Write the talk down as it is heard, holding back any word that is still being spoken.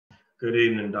Good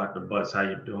evening, Dr. Butts. How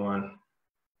you doing?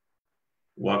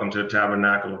 Welcome to the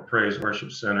Tabernacle of Praise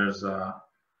Worship Center's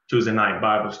Tuesday night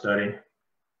Bible study.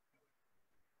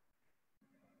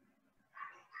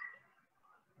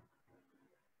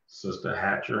 Sister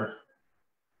Hatcher,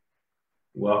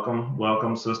 welcome.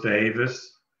 Welcome, Sister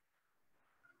Avis.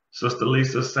 Sister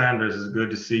Lisa Sanders, it's good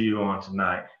to see you on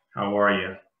tonight. How are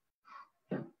you?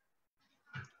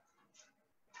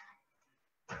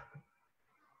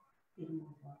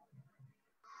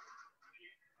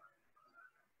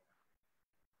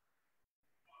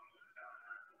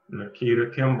 Nikita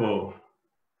Kimball.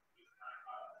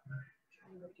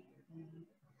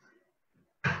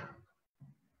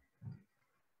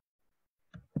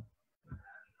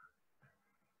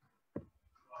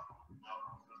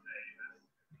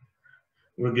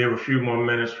 We'll give a few more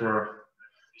minutes for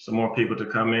some more people to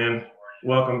come in.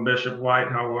 Welcome, Bishop White.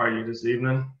 How are you this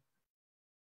evening?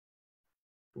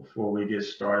 Before we get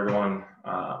started on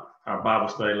our Bible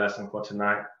study lesson for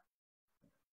tonight.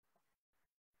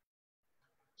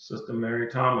 Sister Mary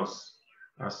Thomas,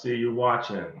 I see you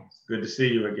watching. It's good to see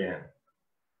you again.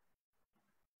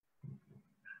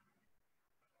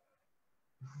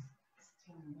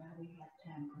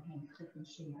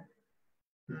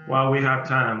 While we have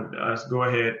time, let's go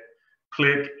ahead,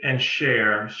 click and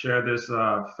share. Share this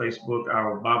Facebook,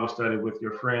 our Bible study with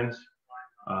your friends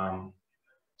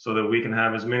so that we can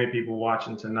have as many people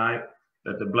watching tonight,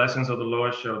 that the blessings of the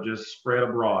Lord shall just spread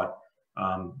abroad,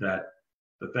 that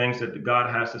the things that God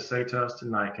has to say to us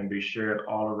tonight can be shared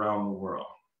all around the world.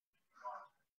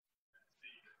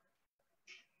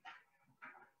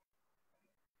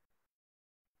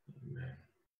 Amen.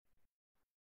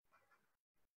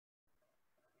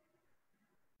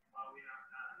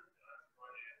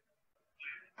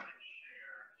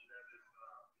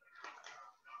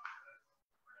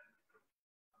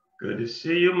 Good to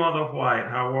see you, Mother White.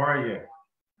 How are you?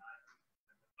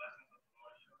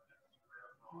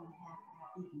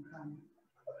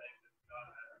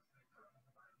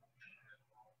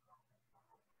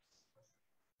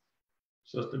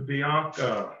 Sister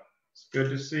Bianca, it's good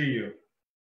to see you.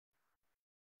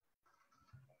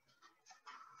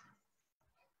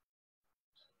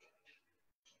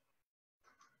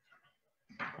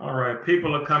 All right,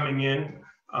 people are coming in.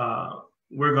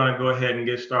 We're going to go ahead and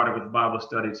get started with Bible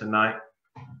study tonight.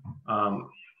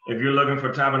 If you're looking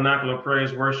for Tabernacle of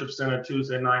Praise Worship Center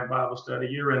Tuesday night Bible study,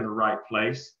 you're in the right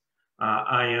place.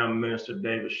 I am Minister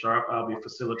David Sharp. I'll be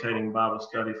facilitating Bible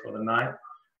study for the night.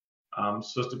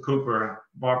 Sister Cooper,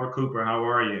 Barbara Cooper, how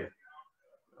are you?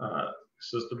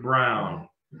 Sister Brown,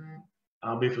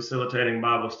 I'll be facilitating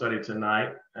Bible study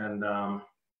tonight. And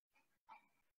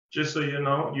just so you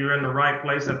know, you're in the right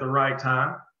place at the right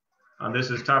time.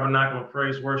 This is Tabernacle of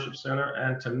Praise Worship Center,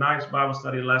 and tonight's Bible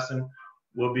study lesson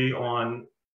will be on,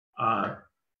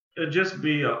 it'll just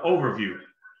be an overview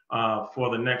for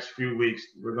the next few weeks.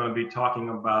 We're going to be talking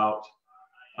about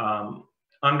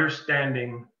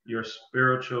understanding your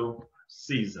spiritual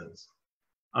seasons.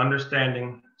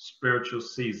 Understanding spiritual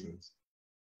seasons.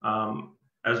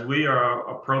 As we are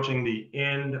approaching the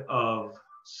end of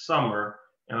summer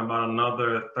in about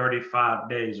another 35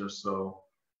 days or so,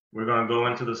 we're going to go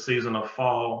into the season of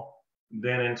fall,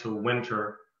 then into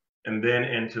winter, and then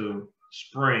into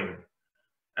spring.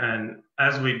 And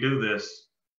as we do this,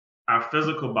 our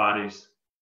physical bodies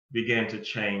begin to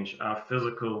change. Our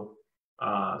physical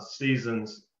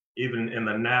seasons, even in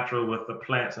the natural with the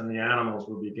plants and the animals,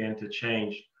 will begin to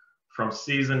change from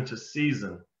season to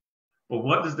season. But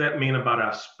what does that mean about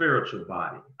our spiritual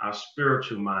body, our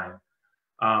spiritual mind?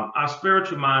 Our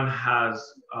spiritual mind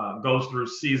goes through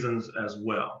seasons as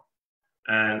well.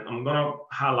 And I'm going to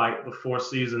highlight the 4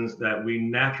 seasons that we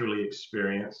naturally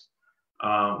experience: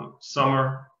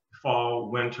 summer,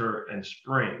 fall, winter, and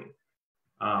spring.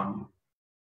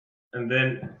 And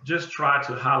then just try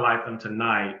to highlight them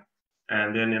tonight.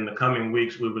 And then in the coming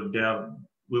weeks, we would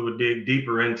dig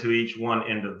deeper into each one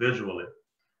individually.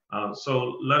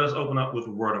 So let us open up with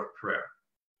a word of prayer.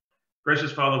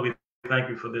 Gracious Father, we thank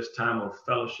you for this time of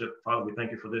fellowship. Father, we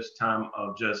thank you for this time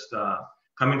of just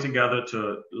coming together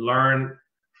to learn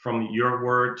from your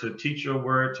word, to teach your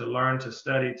word, to learn, to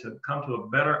study, to come to a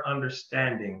better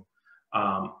understanding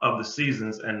of the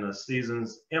seasons and the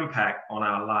seasons' impact on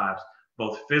our lives,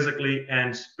 both physically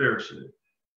and spiritually.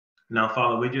 Now,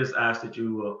 Father, we just ask that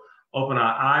you will open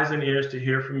our eyes and ears to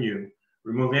hear from you.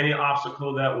 Remove any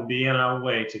obstacle that will be in our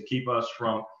way to keep us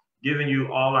from giving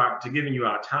you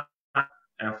our time.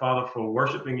 And Father, for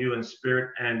worshiping you in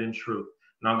spirit and in truth.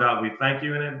 Now, God, we thank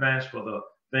you in advance for the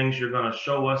things you're going to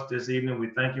show us this evening.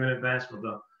 We thank you in advance for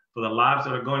the lives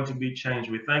that are going to be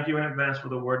changed. We thank you in advance for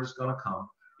the word that's going to come.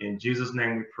 In Jesus'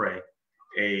 name we pray.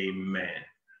 Amen.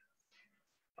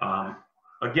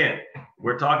 Again,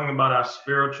 we're talking about our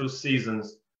spiritual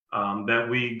seasons that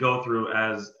we go through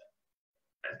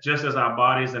just as our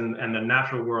bodies and the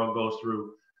natural world goes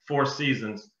through 4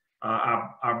 seasons.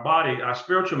 Our body, our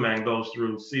spiritual man goes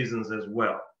through seasons as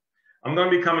well. I'm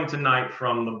going to be coming tonight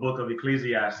from the book of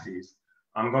Ecclesiastes.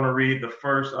 I'm going to read the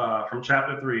first, from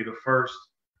chapter 3, the first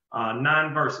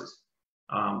 9 verses.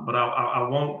 But I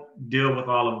won't deal with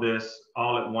all of this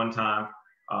all at one time.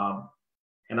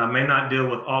 And I may not deal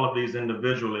with all of these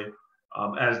individually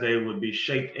as they would be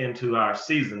shaped into our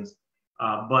seasons.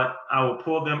 But I will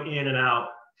pull them in and out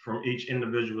from each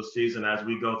individual season as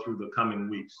we go through the coming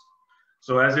weeks.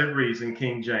 So as it reads in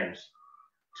King James,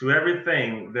 to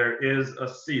everything there is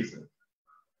a season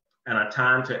and a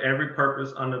time to every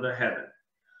purpose under the heaven,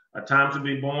 a time to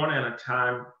be born and a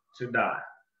time to die,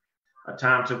 a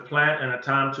time to plant and a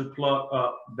time to pluck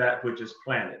up that which is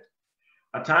planted,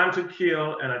 a time to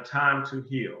kill and a time to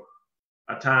heal,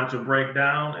 a time to break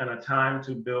down and a time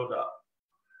to build up,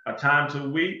 a time to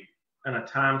weep and a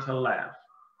time to laugh,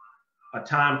 a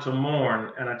time to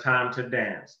mourn and a time to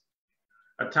dance,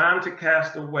 a time to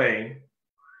cast away,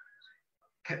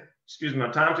 a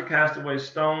time to cast away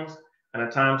stones and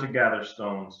a time to gather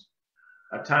stones,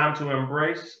 a time to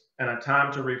embrace and a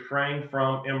time to refrain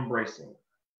from embracing,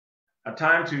 a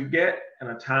time to get and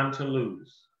a time to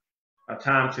lose, a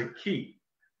time to keep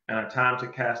and a time to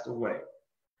cast away,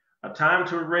 a time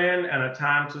to rend and a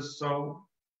time to sow,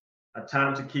 a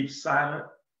time to keep silent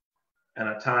and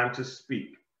a time to speak,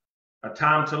 a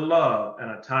time to love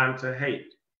and a time to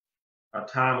hate, a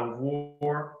time of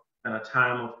war and a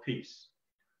time of peace.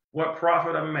 What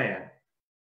profit a man,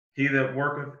 he that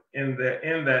worketh in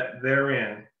that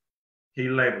therein he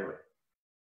laboreth?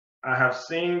 I have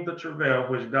seen the travail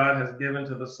which God has given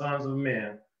to the sons of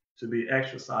men to be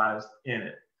exercised in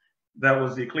it. That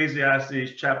was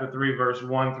Ecclesiastes chapter 3, verse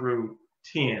 1 through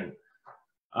 10.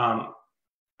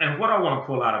 And what I want to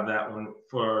pull out of that one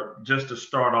for just to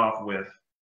start off with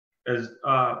is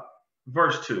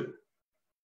verse 2.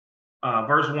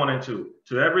 Verse 1 and 2.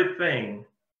 To everything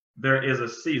there is a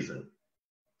season,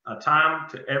 a time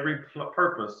to every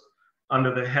purpose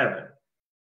under the heaven,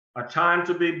 a time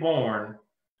to be born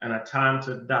and a time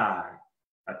to die,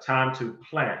 a time to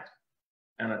plant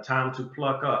and a time to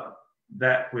pluck up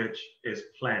that which is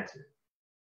planted.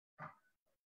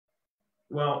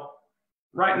 Well,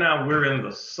 right now we're in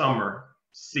the summer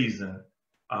season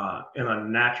in a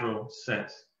natural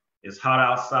sense. It's hot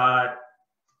outside.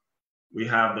 We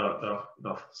have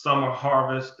the summer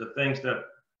harvest, the things that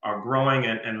are growing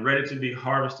and ready to be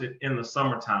harvested in the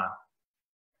summertime.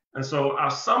 And so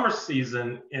our summer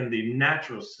season in the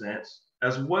natural sense,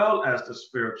 as well as the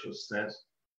spiritual sense,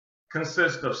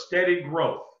 consists of steady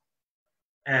growth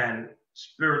and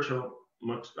spiritual,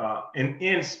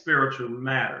 in spiritual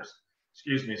matters.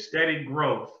 Steady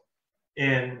growth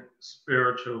in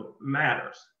spiritual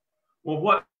matters. Well,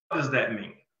 what does that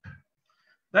mean?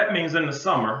 That means in the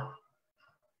summer,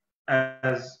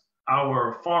 as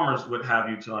our farmers would have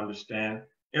you to understand,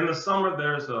 in the summer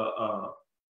there's a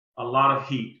lot of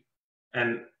heat,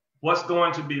 and what's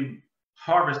going to be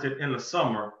harvested in the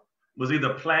summer was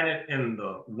either planted in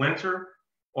the winter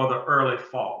or the early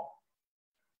fall.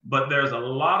 But there's a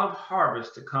lot of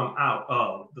harvest to come out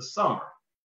of the summer.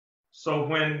 So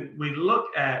when we look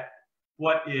at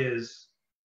what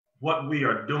we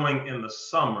are doing in the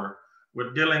summer,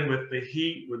 we're dealing with the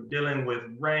heat, we're dealing with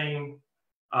rain,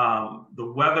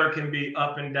 the weather can be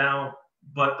up and down,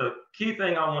 but the key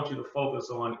thing I want you to focus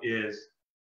on is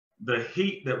the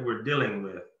heat that we're dealing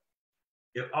with.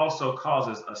 It also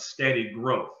causes a steady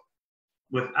growth.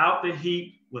 Without the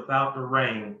heat, without the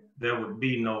rain, there would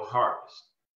be no harvest.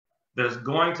 There's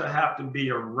going to have to be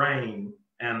a rain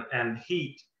and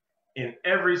heat in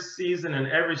every season and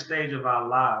every stage of our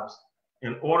lives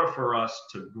in order for us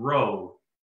to grow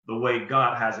the way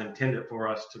God has intended for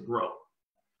us to grow.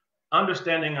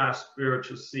 Understanding our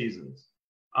spiritual seasons.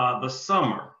 The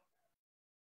summer.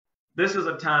 This is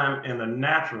a time in the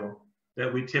natural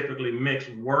that we typically mix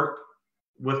work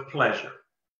with pleasure.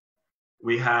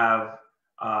 We have,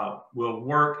 we'll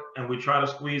work and we try to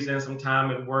squeeze in some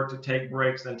time at work to take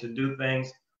breaks and to do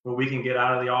things where we can get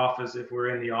out of the office if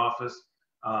we're in the office.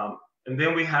 And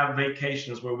then we have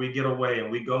vacations where we get away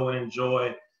and we go and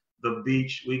enjoy the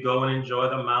beach, we go and enjoy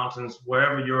the mountains,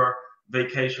 wherever your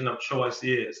vacation of choice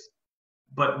is.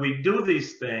 But we do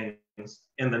these things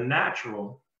in the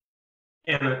natural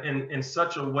in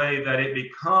such a way that it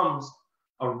becomes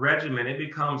a regimen, it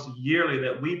becomes yearly,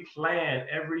 that we plan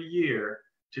every year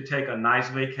to take a nice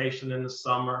vacation in the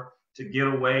summer, to get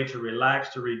away, to relax,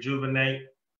 to rejuvenate.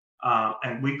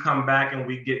 and we come back and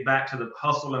we get back to the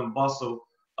hustle and bustle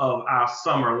of our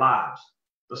summer lives.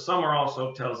 The summer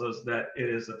also tells us that it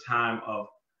is a time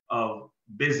of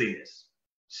busyness,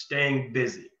 staying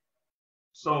busy.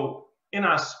 So in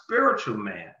our spiritual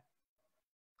man,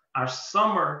 our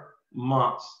summer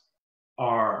months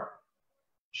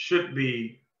should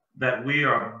be that we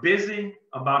are busy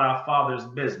about our Father's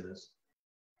business,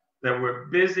 that we're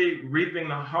busy reaping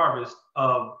the harvest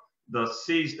of the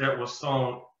seeds that were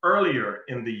sown earlier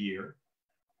in the year.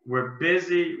 We're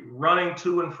busy running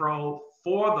to and fro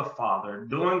for the Father,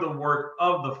 doing the work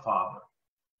of the Father,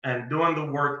 and doing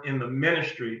the work in the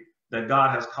ministry that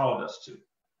God has called us to.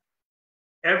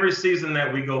 Every season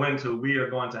that we go into, we are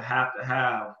going to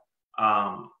have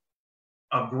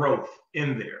a growth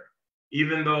in there.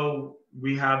 Even though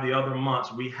we have the other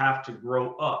months, we have to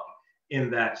grow up in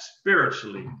that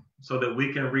spiritually so that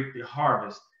we can reap the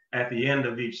harvest at the end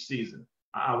of each season.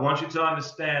 I want you to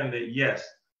understand that, yes,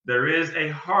 there is a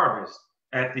harvest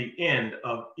at the end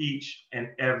of each and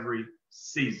every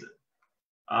season.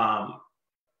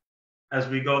 As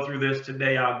we go through this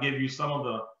today, I'll give you some of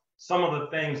the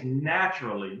things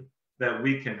naturally that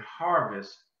we can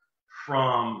harvest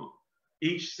from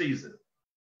each season.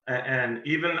 And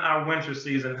even our winter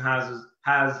season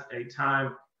has a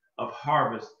time of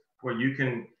harvest where you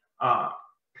can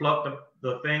pluck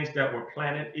the things that were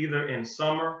planted either in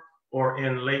summer or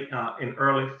in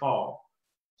early fall.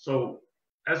 So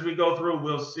as we go through,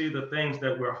 we'll see the things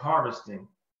that we're harvesting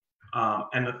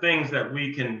and the things that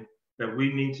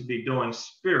we need to be doing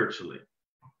spiritually.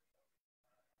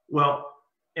 Well,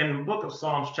 in the book of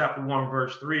Psalms, chapter 1,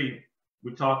 verse 3,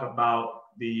 we talk about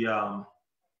the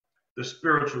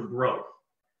spiritual growth.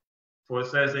 For it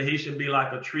says that he should be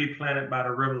like a tree planted by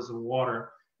the rivers of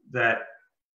water,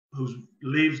 whose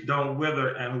leaves don't wither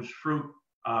and whose fruit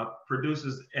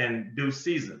produces in due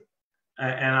season.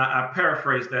 And I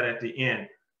paraphrase that at the end,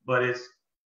 but it's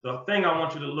the thing I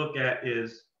want you to look at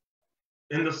is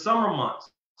in the summer months,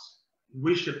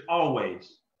 we should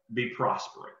always be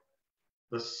prospering.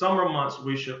 The summer months,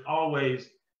 we should always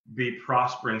be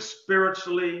prospering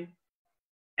spiritually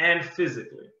and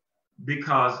physically,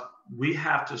 because we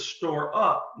have to store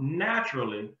up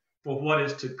naturally for what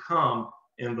is to come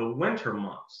in the winter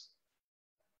months.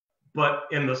 But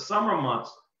in the summer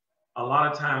months, a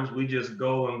lot of times we just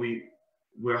go and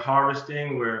we're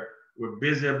harvesting, we're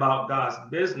busy about God's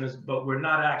business, but we're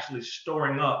not actually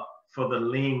storing up for the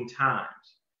lean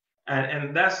times.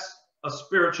 And that's a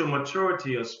spiritual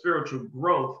maturity, a spiritual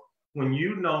growth, when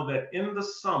you know that in the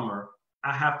summer,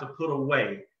 I have to put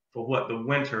away for what the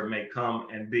winter may come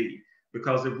and be.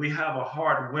 Because if we have a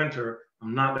hard winter,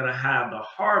 I'm not going to have the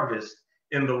harvest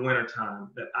in the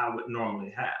wintertime that I would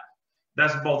normally have.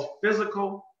 That's both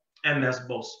physical and that's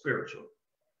both spiritual.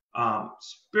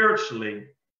 Spiritually,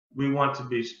 we want to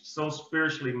be so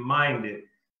spiritually minded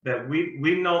that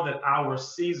we know that our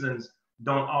seasons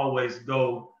don't always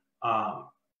go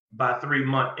by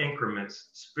 3-month increments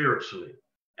spiritually.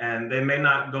 And they may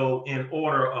not go in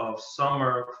order of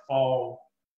summer, fall,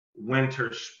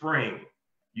 winter, spring.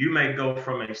 You may go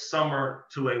from a summer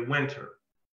to a winter.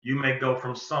 You may go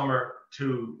from summer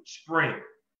to spring.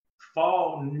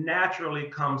 Fall naturally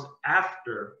comes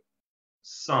after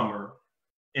summer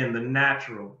in the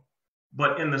natural,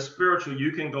 but in the spiritual,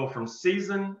 you can go from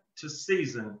season to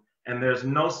season, and there's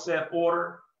no set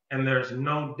order, and there's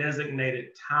no designated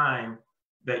time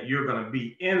that you're going to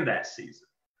be in that season.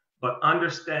 But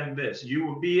understand this, you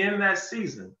will be in that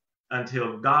season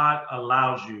until God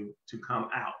allows you to come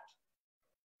out.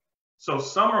 So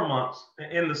summer months,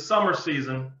 in the summer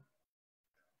season,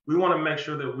 we want to make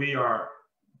sure that we are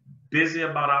busy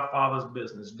about our Father's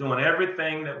business, doing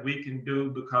everything that we can do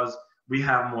because we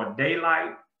have more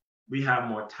daylight, we have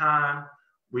more time,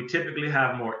 we typically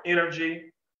have more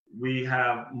energy, we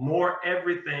have more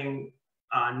everything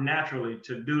naturally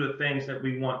to do the things that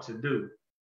we want to do.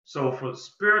 So for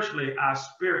spiritually, our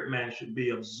spirit man should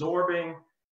be absorbing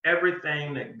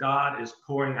everything that God is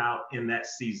pouring out in that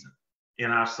season, in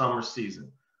our summer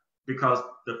season, because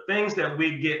the things that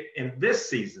we get in this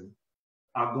season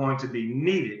are going to be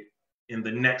needed in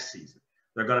the next season.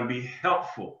 They're going to be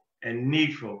helpful and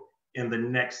needful in the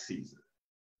next season.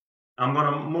 I'm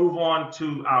going to move on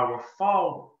to our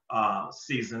fall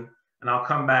season, and I'll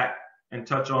come back and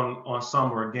touch on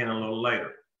summer again a little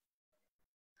later.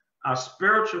 Our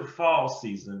spiritual fall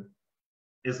season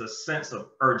is a sense of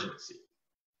urgency.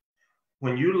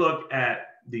 When you look at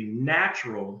the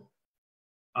natural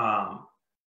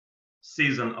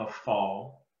season of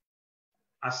fall,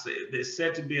 it's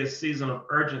said to be a season of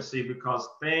urgency because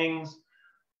things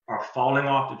are falling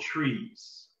off the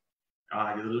trees.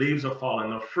 The leaves are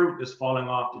falling. The fruit is falling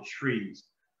off the trees.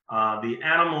 The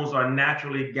animals are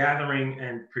naturally gathering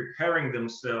and preparing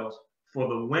themselves for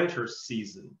the winter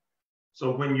season.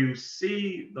 So when you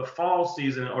see the fall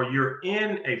season, or you're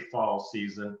in a fall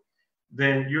season,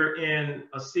 then you're in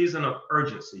a season of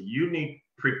urgency. You need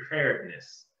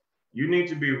preparedness. You need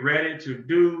to be ready to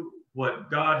do what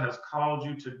God has called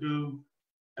you to do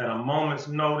at a moment's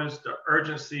notice. The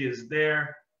urgency is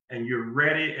there, and you're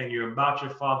ready, and you're about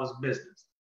your Father's business,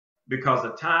 because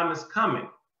the time is coming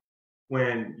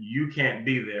when you can't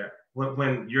be there,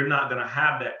 when you're not going to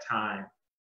have that time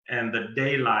and the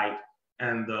daylight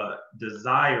and the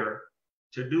desire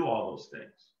to do all those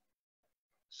things.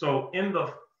 So in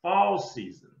the fall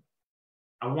season,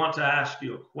 I want to ask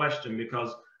you a question,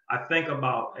 because I think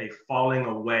about a falling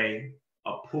away,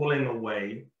 a pulling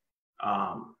away,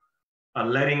 a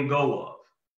letting go of.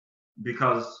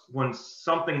 Because when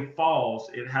something falls,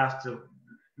 it has to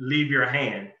leave your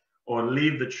hand, or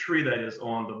leave the tree that is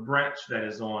on, the branch that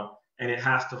is on, and it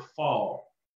has to fall.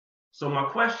 So my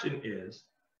question is,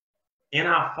 in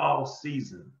our fall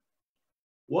season,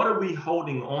 what are we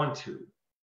holding on to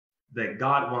that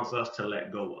God wants us to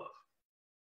let go of?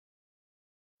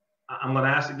 I'm going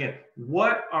to ask again,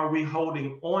 what are we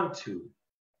holding on to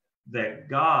that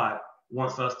God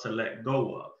wants us to let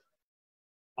go of?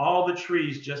 All the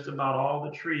trees, just about all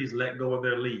the trees, let go of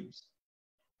their leaves.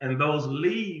 And those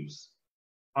leaves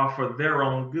are for their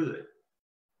own good,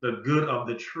 the good of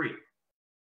the tree.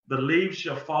 The leaves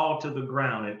shall fall to the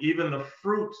ground, and even the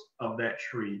fruits of that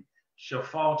tree shall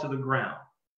fall to the ground.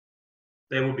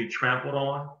 They will be trampled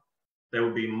on, they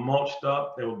will be mulched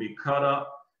up, they will be cut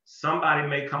up. Somebody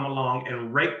may come along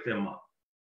and rake them up.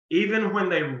 Even when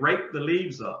they rake the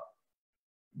leaves up,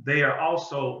 they are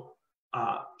also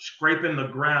scraping the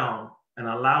ground and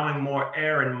allowing more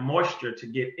air and moisture to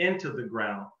get into the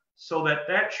ground, so that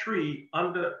that tree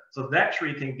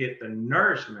can get the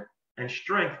nourishment and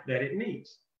strength that it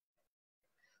needs.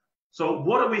 So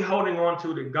what are we holding on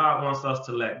to that God wants us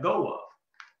to let go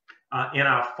of in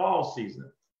our fall season?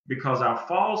 Because our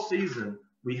fall season,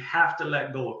 we have to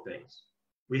let go of things.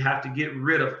 We have to get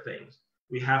rid of things.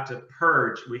 We have to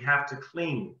purge. We have to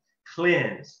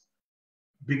cleanse,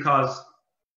 because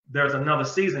there's another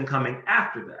season coming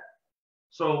after that.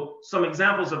 So some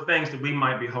examples of things that we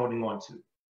might be holding on to.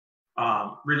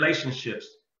 Relationships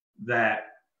that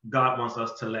God wants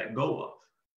us to let go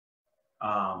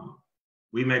of.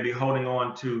 We may be holding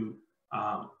on to,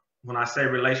 when I say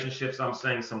relationships, I'm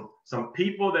saying some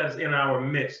people that's in our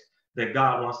midst that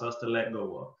God wants us to let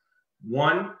go of.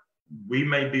 One, we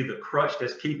may be the crutch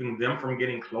that's keeping them from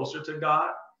getting closer to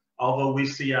God, although we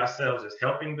see ourselves as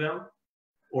helping them.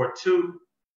 Or two,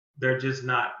 they're just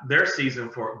not, their season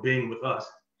for being with us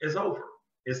is over,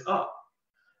 it's up.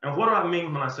 And what do I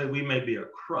mean when I say we may be a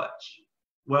crutch?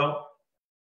 Well,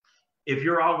 if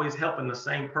you're always helping the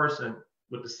same person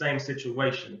with the same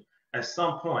situation, at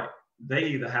some point, they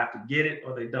either have to get it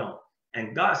or they don't.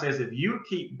 And God says, if you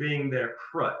keep being their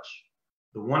crutch,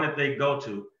 the one that they go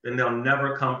to, then they'll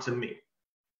never come to me.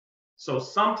 So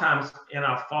sometimes in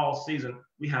our fall season,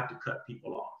 we have to cut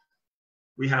people off.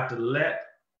 We have to let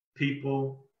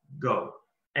people go.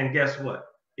 And guess what?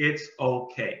 It's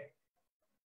okay.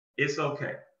 It's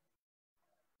okay.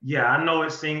 Yeah, I know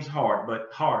it seems hard, but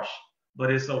harsh,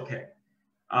 but it's okay.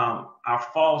 Our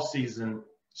fall season,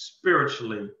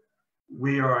 spiritually,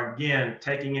 we are again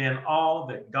taking in all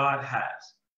that God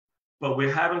has, but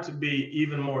we're having to be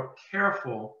even more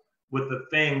careful with the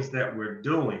things that we're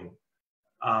doing,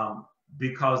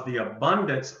 because the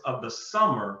abundance of the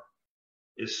summer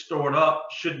is stored up,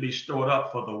 should be stored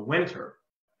up for the winter.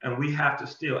 And we have to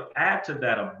still add to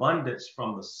that abundance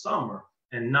from the summer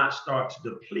and not start to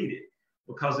deplete it.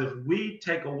 Because if we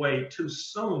take away too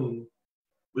soon,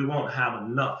 we won't have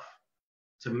enough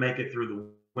to make it through the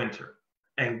winter.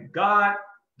 And God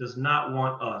does not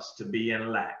want us to be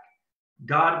in lack.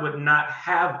 God would not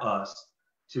have us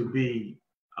to be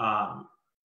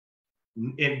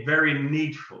very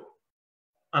needful,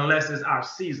 unless it's our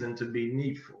season to be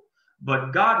needful.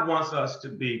 But God wants us to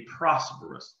be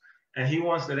prosperous, and he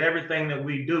wants that everything that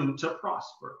we do to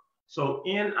prosper. So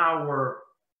in our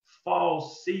fall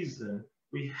season,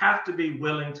 we have to be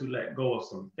willing to let go of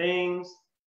some things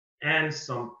and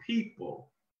some people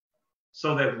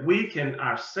so that we can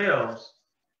ourselves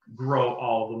grow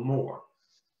all the more.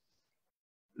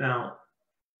 Now,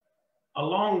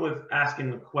 along with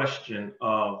asking the question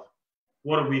of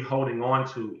what are we holding on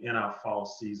to in our fall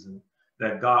season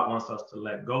that God wants us to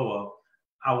let go of,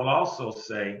 I will also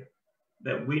say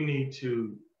that we need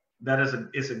to,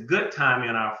 it's a good time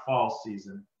in our fall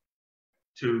season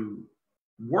to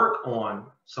work on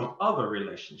some other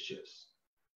relationships,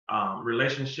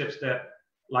 relationships that,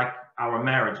 like our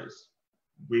marriages.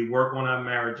 We work on our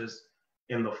marriages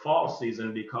in the fall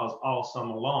season because all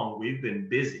summer long we've been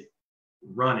busy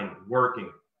running,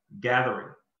 working, gathering,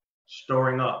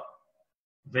 storing up,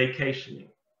 vacationing,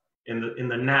 in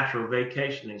the natural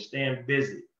vacationing, staying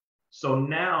busy. So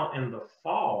now in the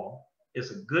fall,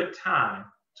 it's a good time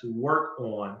to work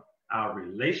on our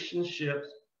relationships,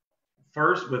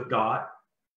 first with God,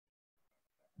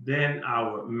 then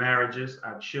our marriages,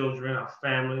 our children, our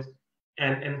families,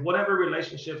 and whatever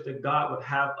relationships that God would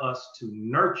have us to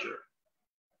nurture.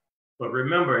 But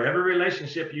remember, every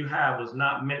relationship you have was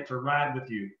not meant to ride with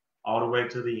you all the way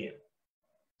to the end.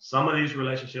 Some of these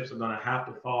relationships are going to have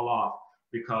to fall off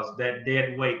because that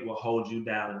dead weight will hold you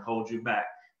down and hold you back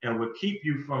and will keep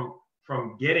you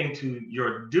from getting to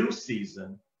your due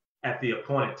season at the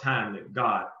appointed time that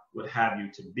God would have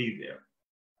you to be there.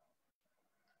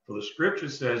 For the scripture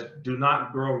says, do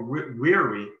not grow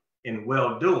weary in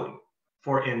well-doing,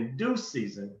 for in due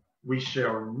season we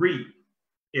shall reap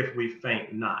if we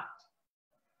faint not.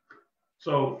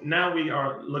 So now we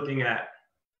are looking at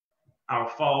our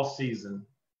fall season.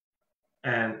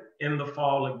 And in the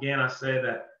fall, again, I say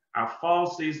that our fall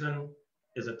season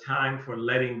is a time for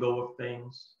letting go of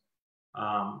things.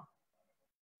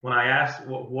 When I ask,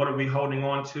 what are we holding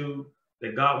on to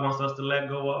that God wants us to let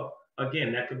go of?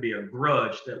 Again, that could be a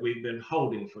grudge that we've been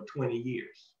holding for 20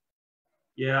 years.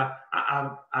 Yeah,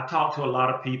 I talk to a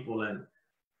lot of people, and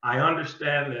I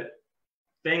understand that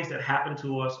things that happen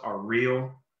to us are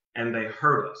real and they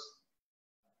hurt us.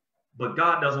 But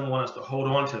God doesn't want us to hold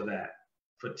on to that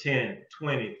for 10,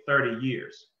 20, 30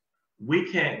 years.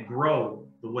 We can't grow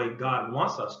the way God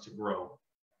wants us to grow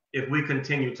if we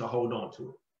continue to hold on to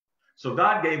it. So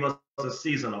God gave us a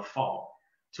season of fall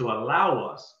to allow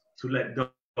us to let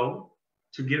go,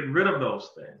 to get rid of those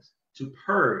things, to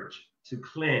purge, to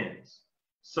cleanse,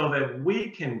 so that we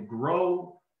can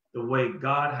grow the way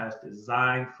God has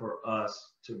designed for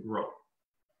us to grow.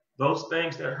 Those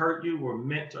things that hurt you were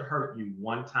meant to hurt you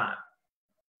one time,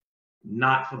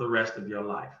 not for the rest of your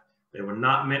life. They were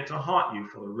not meant to haunt you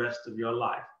for the rest of your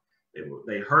life.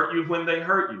 They hurt you when they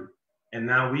hurt you. And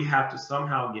now we have to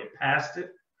somehow get past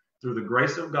it through the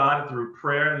grace of God, through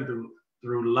prayer, and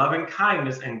through loving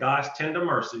kindness and God's tender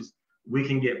mercies. We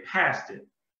can get past it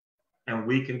and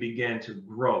we can begin to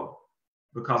grow.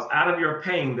 Because out of your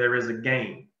pain, there is a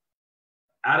gain.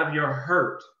 Out of your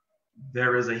hurt,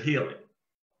 there is a healing.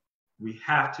 We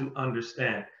have to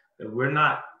understand that we're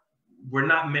not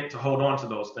meant to hold on to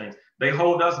those things. They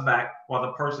hold us back while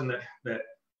the person that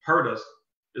hurt us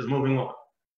is moving on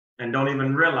and don't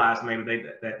even realize maybe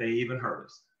that they even hurt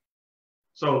us.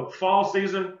 So fall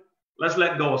season, let's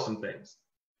let go of some things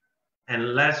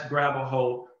and let's grab a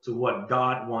hold to what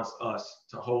God wants us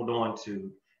to hold on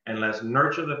to, and let's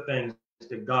nurture the things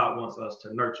that God wants us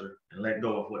to nurture and let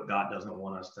go of what God doesn't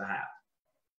want us to have.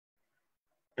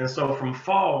 And so from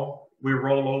fall, we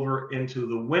roll over into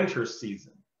the winter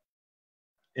season.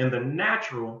 In the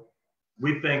natural,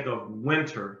 we think of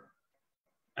winter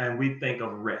and we think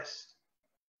of rest.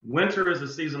 Winter is a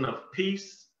season of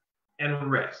peace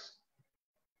and rest.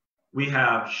 We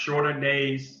have shorter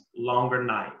days, longer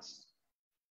nights.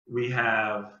 We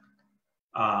have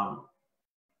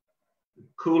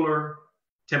cooler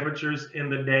temperatures in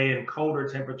the day and colder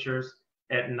temperatures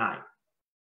at night.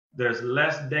 There's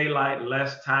less daylight,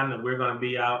 less time that we're going to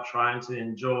be out trying to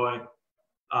enjoy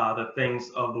the things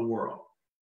of the world.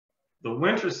 The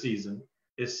winter season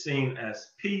is seen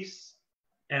as peace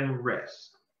and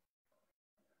rest.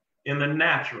 In the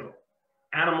natural,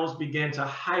 animals begin to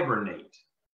hibernate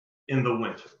in the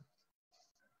winter,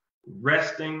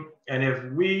 resting. And if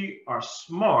we are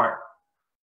smart,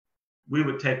 we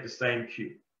would take the same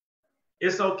cue.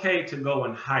 It's okay to go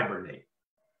and hibernate.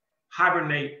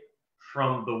 Hibernate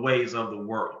from the ways of the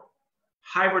world.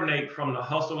 Hibernate from the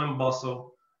hustle and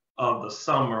bustle of the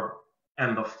summer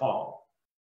and the fall.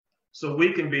 So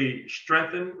we can be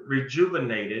strengthened,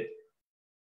 rejuvenated,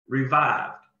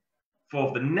 revived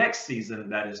for the next season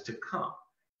that is to come.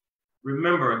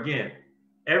 Remember, again,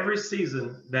 every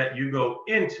season that you go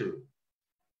into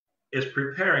is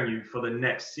preparing you for the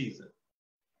next season.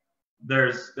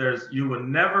 You will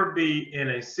never be in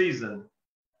a season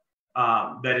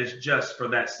that is just for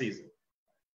that season.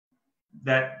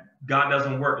 That God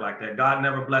doesn't work like that. God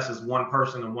never blesses one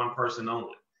person and one person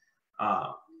only.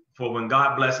 For when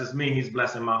God blesses me, he's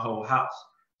blessing my whole house.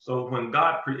 So when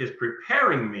God is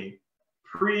preparing me,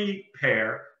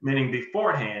 prepare, meaning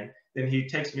beforehand, then he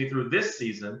takes me through this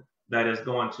season that is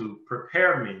going to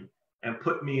prepare me and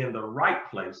put me in the right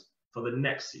place for the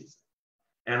next season.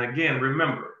 And again,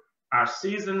 remember, Our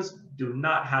seasons do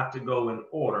not have to go in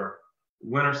order: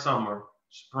 winter, summer,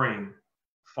 spring,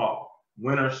 fall.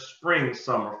 Winter, spring,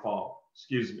 summer, fall,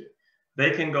 excuse me.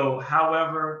 They can go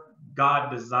however God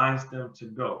designs them to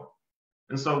go.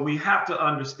 And so we have to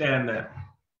understand that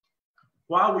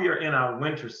while we are in our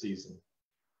winter season,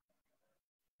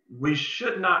 we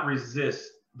should not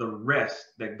resist the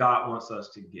rest that God wants us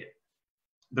to get.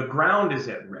 The ground is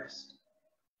at rest.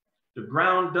 The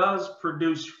ground does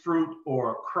produce fruit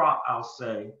or crop, I'll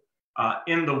say,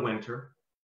 in the winter,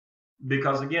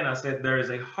 because again, I said there is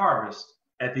a harvest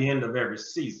at the end of every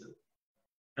season.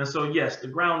 And so, yes, the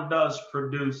ground does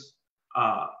produce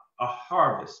a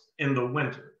harvest in the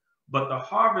winter, but the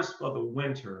harvest for the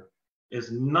winter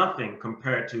is nothing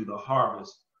compared to the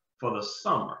harvest for the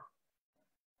summer.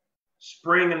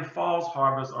 Spring and fall's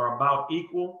harvest are about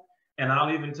equal. And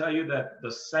I'll even tell you that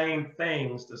the same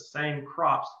things, the same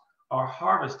crops are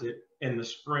harvested in the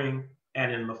spring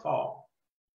and in the fall.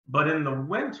 But in the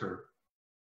winter,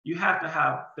 you have to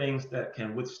have things that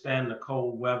can withstand the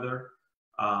cold weather,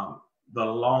 the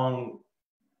long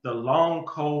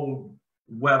cold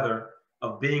weather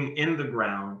of being in the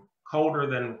ground, colder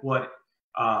than what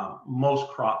most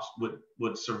crops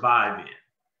would survive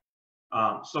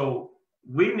in. So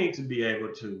we need to be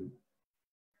able to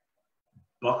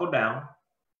buckle down,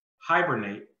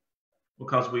 hibernate,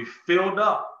 because we filled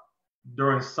up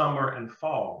during summer and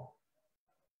fall,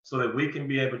 so that we can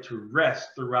be able to rest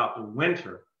throughout the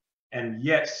winter and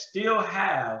yet still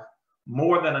have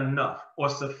more than enough or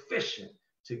sufficient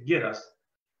to get us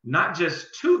not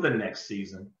just to the next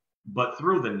season, but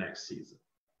through the next season.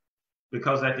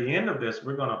 Because at the end of this,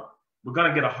 we're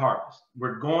gonna get a harvest.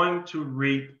 We're going to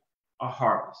reap a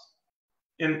harvest.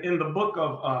 In the book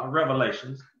of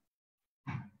Revelations,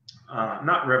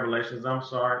 not Revelations, I'm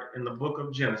sorry, in the book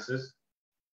of Genesis,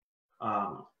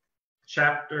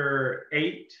 chapter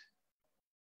 8,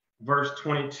 verse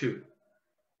 22,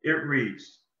 it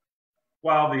reads,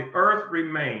 "While the earth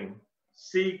remained,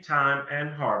 seed time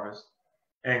and harvest,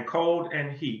 and cold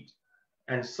and heat,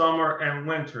 and summer and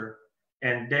winter,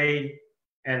 and day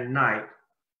and night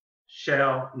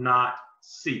shall not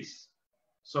cease."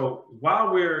 So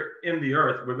while we're in the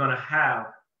earth, we're going to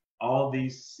have all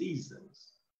these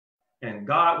seasons. And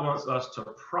God wants us to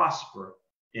prosper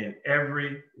in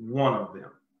every one of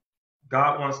them.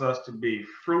 God wants us to be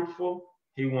fruitful.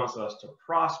 He wants us to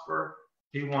prosper.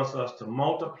 He wants us to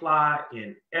multiply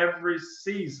in every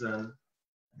season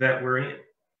that we're in.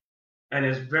 And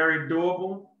it's very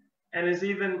doable. And it's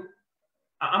even,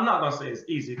 I'm not going to say it's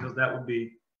easy, because that would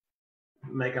be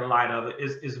making light of it.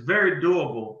 It's very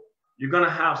doable. You're going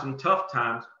to have some tough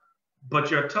times,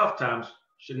 but your tough times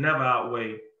should never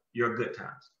outweigh your good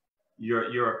times.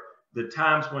 The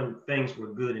times when things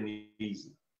were good and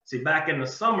easy. See, back in the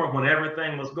summer when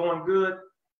everything was going good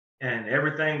and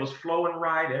everything was flowing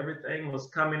right, everything was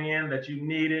coming in that you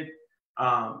needed,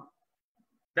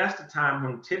 that's the time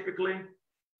when typically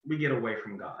we get away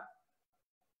from God,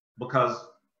 because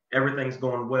everything's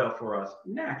going well for us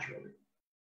naturally.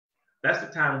 That's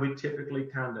the time we typically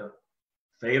kind of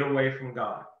fade away from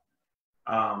God.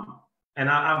 And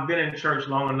I've been in church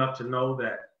long enough to know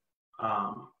that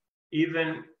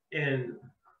even in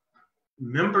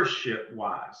membership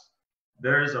wise,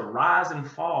 there is a rise and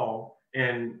fall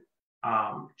in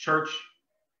church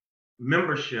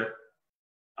membership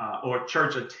or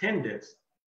church attendance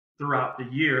throughout the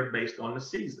year based on the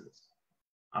seasons.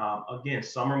 Again,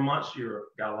 summer months, you've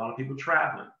got a lot of people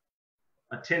traveling.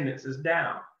 Attendance is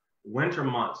down. Winter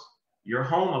months, you're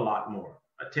home a lot more.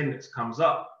 Attendance comes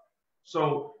up.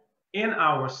 So in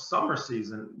our summer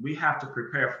season, we have to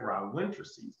prepare for our winter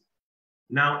season.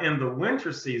 Now, in the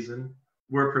winter season,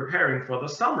 we're preparing for the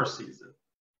summer season.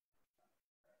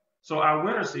 So our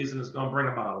winter season is going to bring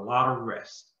about a lot of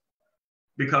rest,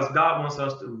 because God wants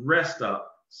us to rest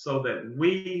up so that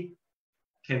we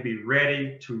can be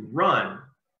ready to run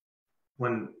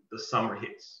when the summer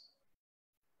hits.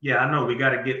 Yeah, I know we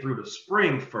got to get through the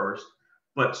spring first,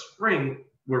 but spring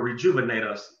will rejuvenate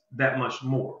us that much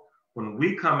more. When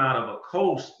we come out of a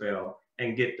cold spell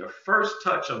and get the first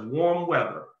touch of warm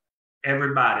weather,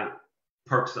 everybody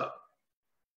perks up.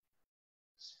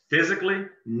 Physically,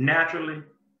 naturally,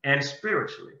 and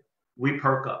spiritually, we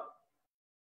perk up.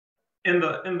 In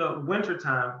the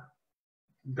wintertime,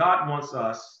 God wants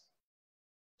us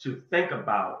to think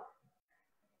about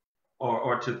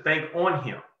or to think on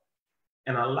him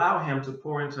and allow him to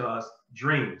pour into us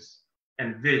dreams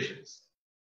and visions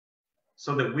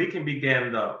so that we can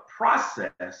begin the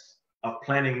process of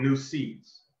planting new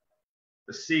seeds,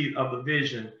 the seed of the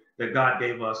vision that God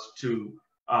gave us to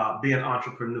be an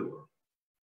entrepreneur,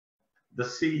 the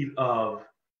seed of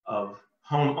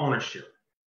home ownership,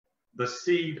 the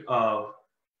seed of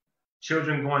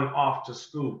children going off to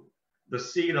school, the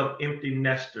seed of empty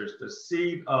nesters, the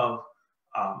seed of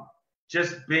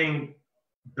just being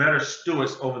better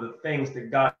stewards over the things that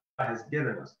God has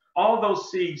given us. All those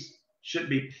seeds should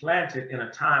be planted in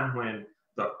a time when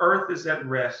the earth is at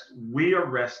rest, we are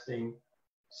resting,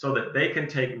 so that they can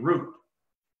take root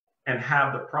and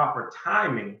have the proper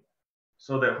timing,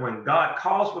 so that when God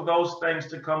calls for those things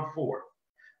to come forth,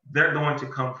 they're going to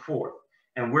come forth.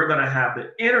 And we're going to have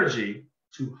the energy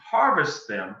to harvest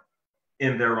them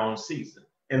in their own season,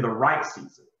 in the right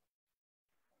season.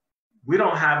 We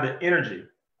don't have the energy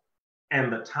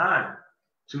and the time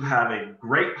to have a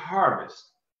great harvest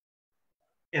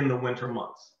in the winter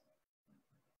months.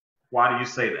 Why do you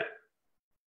say that?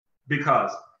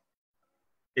 Because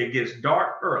it gets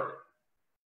dark early.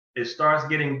 It starts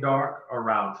getting dark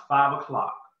around 5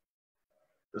 o'clock.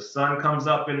 The sun comes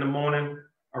up in the morning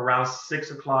around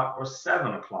 6 o'clock or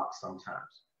 7 o'clock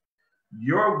sometimes.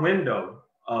 Your window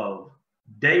of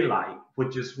daylight,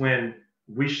 which is when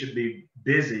we should be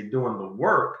busy doing the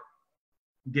work,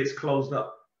 gets closed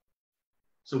up.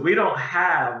 So we don't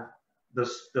have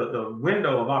the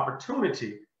window of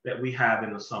opportunity that we have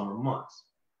in the summer months.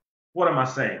 What am I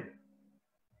saying?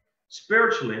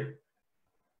 Spiritually,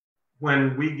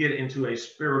 when we get into a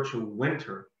spiritual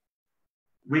winter,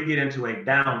 we get into a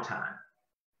downtime.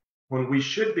 When we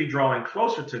should be drawing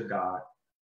closer to God,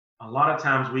 a lot of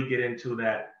times we get into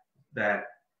that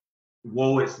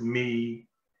woe is me,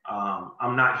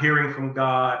 I'm not hearing from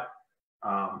God,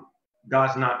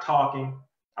 God's not talking.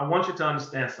 I want you to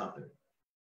understand something.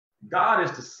 God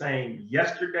is the same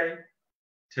yesterday,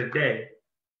 today,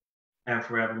 and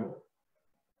forevermore.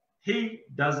 He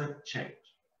doesn't change.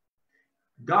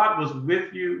 God was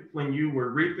with you when you were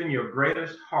reaping your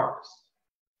greatest harvest.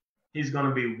 He's going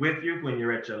to be with you when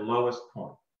you're at your lowest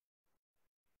point.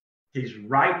 He's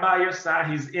right by your side.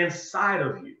 He's inside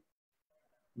of you.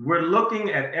 We're looking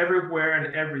at everywhere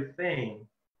and everything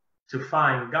to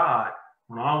find God,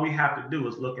 when all we have to do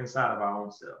is look inside of our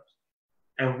own selves.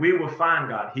 And we will find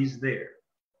God. He's there.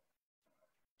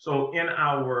 So in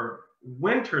our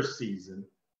winter season,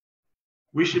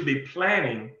 we should be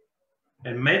planning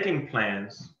and making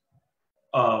plans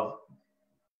of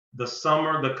the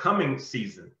summer, the coming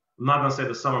season. I'm not going to say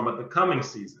the summer, but the coming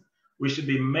season. We should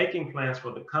be making plans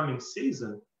for the coming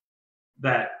season,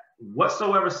 that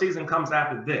whatsoever season comes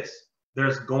after this,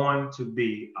 there's going to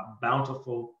be a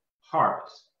bountiful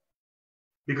harvest.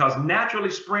 Because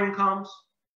naturally spring comes,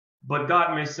 but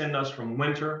God may send us from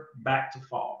winter back to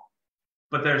fall.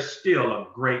 But there's still a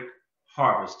great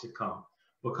harvest to come,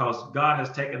 because God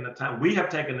has taken the time, we have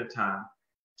taken the time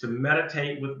to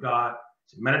meditate with God,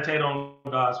 to meditate on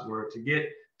God's word, to get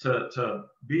to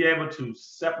be able to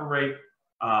separate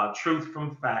truth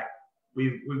from fact.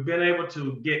 We've been able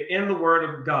to get in the word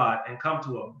of God and come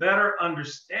to a better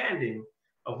understanding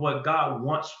of what God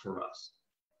wants for us.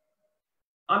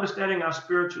 Understanding our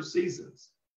spiritual seasons.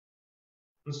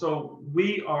 And so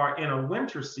we are in a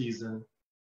winter season.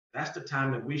 That's the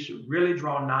time that we should really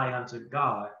draw nigh unto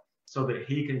God, so that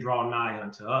he can draw nigh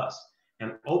unto us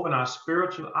and open our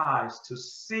spiritual eyes to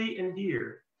see and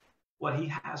hear what he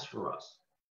has for us.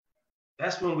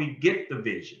 That's when we get the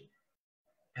vision.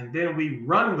 And then we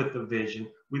run with the vision.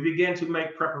 We begin to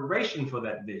make preparation for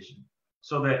that vision,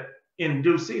 so that in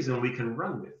due season we can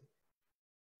run with it.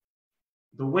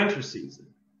 The winter season.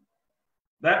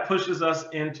 That pushes us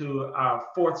into our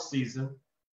fourth season,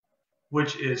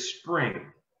 which is spring.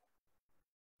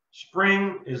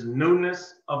 Spring is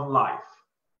newness of life.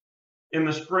 In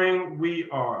the spring, we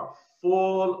are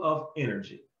full of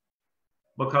energy,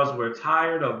 because we're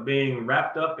tired of being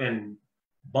wrapped up and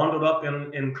bundled up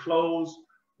in clothes.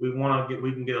 We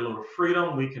can get a little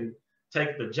freedom. We can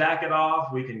take the jacket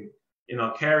off. We can,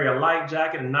 carry a light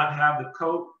jacket and not have the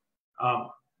coat.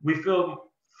 We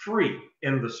feel free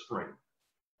in the spring.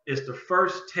 It's the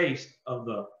first taste of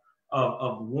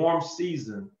warm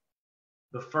season,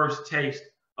 the first taste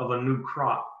of a new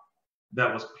crop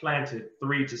that was planted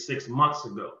 3 to 6 months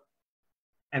ago.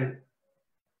 And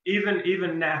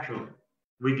even naturally,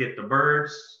 we get the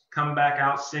birds come back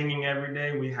out singing every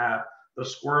day. We have the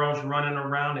squirrels running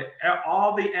around.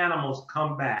 All the animals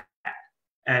come back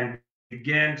and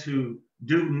begin to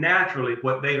do naturally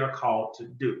what they are called to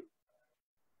do.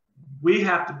 We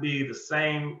have to be the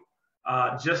same,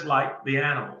 just like the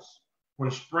animals. When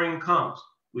spring comes,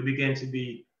 we begin to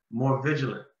be more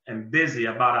vigilant and busy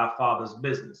about our Father's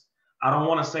business. I don't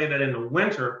want to say that in the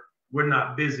winter, we're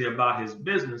not busy about his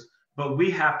business, but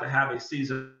we have to have a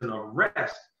season of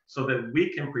rest so that we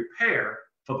can prepare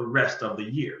for the rest of the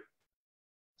year.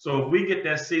 So if we get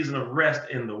that season of rest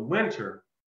in the winter,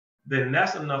 then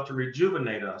that's enough to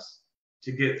rejuvenate us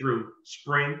to get through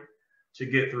spring, to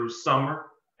get through summer,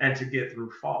 and to get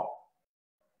through fall.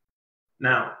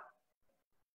 Now,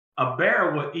 a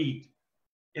bear will eat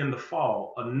in the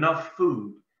fall enough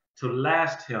food to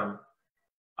last him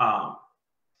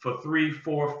for 3,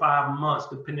 4, 5 months,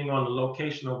 depending on the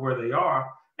location of where they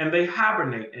are, and they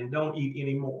hibernate and don't eat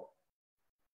anymore.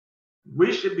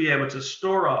 We should be able to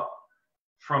store up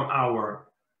from our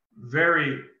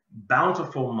very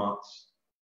bountiful months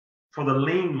for the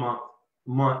lean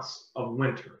months of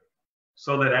winter,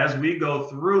 so that as we go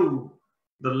through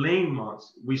the lean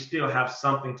months, we still have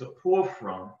something to pull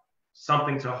from,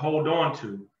 something to hold on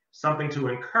to, something to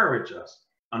encourage us,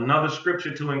 another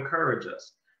scripture to encourage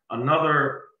us,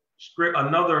 another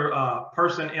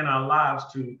person in our lives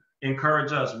to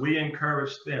encourage us. We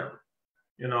encourage them.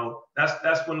 You know,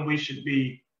 that's when we should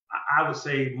be, I would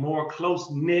say, more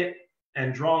close knit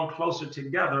and drawn closer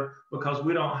together, because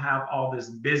we don't have all this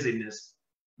busyness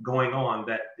going on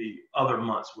that the other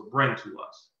months would bring to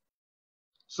us.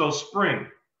 So spring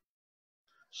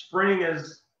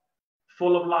is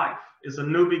full of life. It's a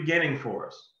new beginning for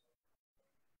us.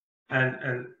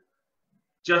 And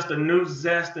just a new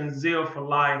zest and zeal for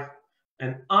life,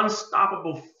 an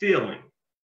unstoppable feeling.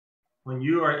 When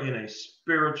you are in a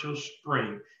spiritual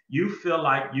spring, you feel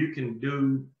like you can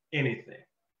do anything.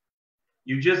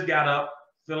 You just got up,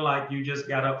 feel like you just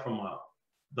got up from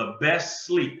the best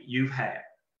sleep you've had.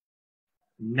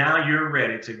 Now you're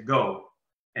ready to go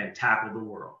and tackle the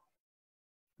world.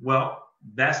 Well,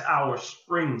 that's our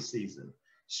spring season.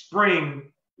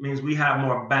 Spring means we have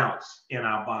more bounce in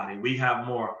our body. We have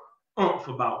more oomph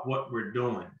about what we're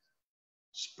doing.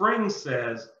 Spring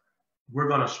says we're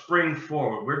going to spring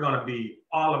forward. We're going to be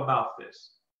all about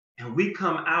this. And we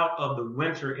come out of the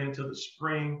winter into the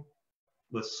spring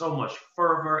with so much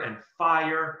fervor and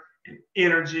fire and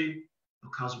energy,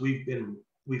 because we've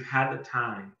had the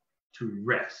time to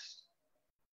rest.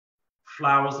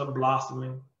 Flowers are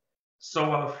blossoming.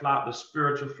 So are the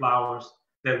spiritual flowers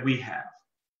that we have.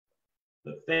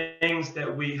 The things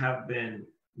that we have been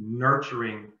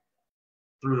nurturing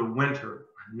through the winter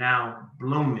are now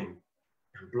blooming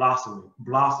and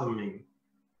blossoming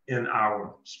in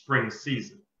our spring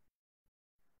season.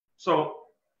 So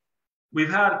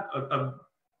we've had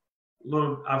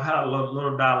I've had a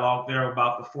little dialogue there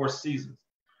about the 4 seasons.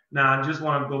 Now I just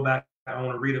want to go back. I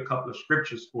want to read a couple of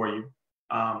scriptures for you.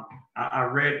 I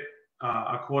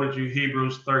quoted you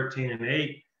Hebrews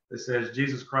 13:8 that says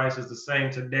Jesus Christ is the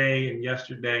same today and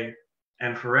yesterday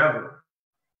and forever.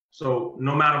 So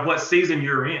no matter what season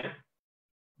you're in,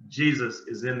 Jesus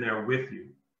is in there with you.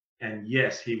 And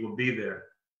yes, he will be there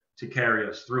to carry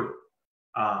us through it,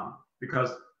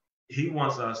 because he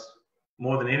wants us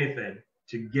more than anything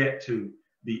to get to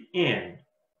the end,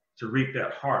 to reap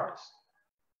that harvest.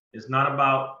 It's not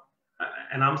about,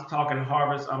 and I'm talking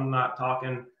harvest, I'm not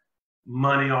talking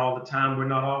money all the time. We're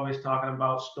not always talking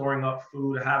about storing up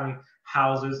food, having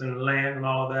houses and land and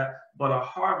all that. But a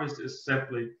harvest is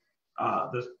simply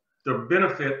the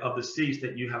benefit of the seeds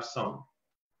that you have sown.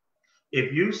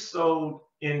 If you sowed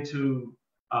into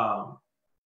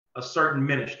a certain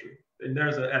ministry, and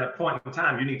at a point in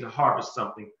time, you need to harvest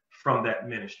something from that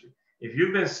ministry. If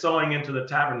you've been sowing into the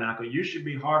tabernacle, you should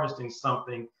be harvesting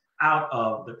something out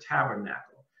of the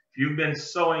tabernacle. If you've been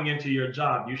sowing into your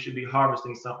job, you should be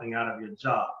harvesting something out of your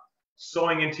job.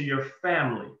 Sowing into your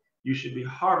family, you should be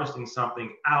harvesting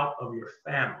something out of your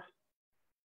family.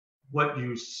 What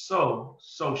you sow,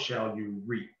 so shall you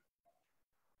reap.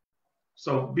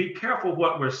 So be careful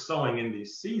what we're sowing in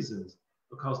these seasons,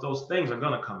 because those things are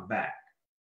going to come back.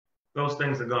 Those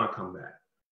things are going to come back.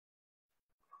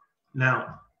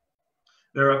 Now,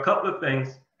 there are a couple of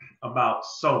things about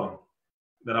sowing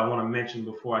that I want to mention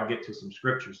before I get to some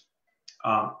scriptures.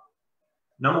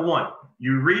 Number one,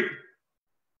 you reap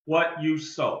what you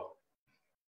sow.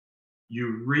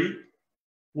 You reap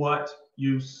what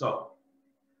you sow.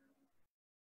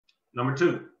 Number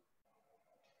two,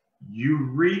 you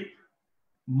reap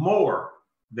more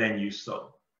than you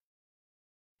sow.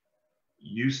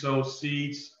 You sow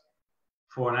seeds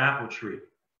for an apple tree,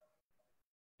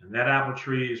 and that apple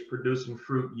tree is producing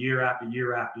fruit year after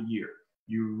year after year.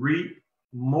 You reap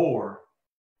more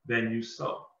than you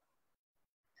sow.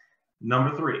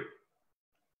 Number three,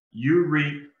 you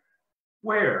reap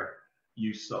where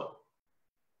you sow.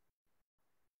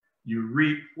 You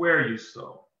reap where you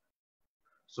sow.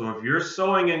 So if you're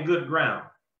sowing in good ground,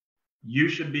 you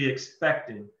should be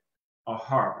expecting a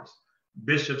harvest.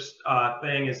 Bishop's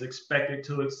thing is expected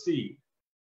to exceed,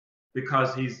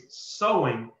 because he's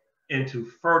sowing into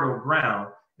fertile ground,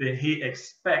 then he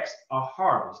expects a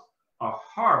harvest. A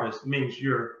harvest means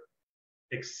you're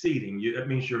exceeding. That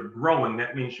means you're growing.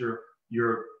 That means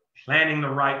you're planting the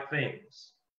right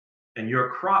things, and your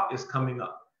crop is coming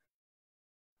up.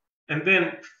 And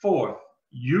then fourth,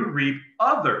 you reap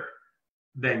other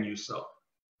than you sow.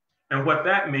 And what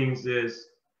that means is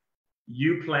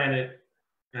you planted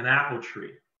an apple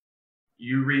tree.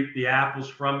 You reap the apples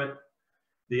from it.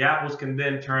 The apples can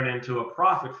then turn into a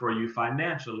profit for you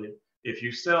financially if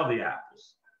you sell the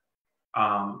apples.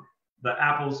 The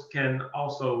apples can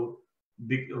also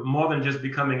be more than just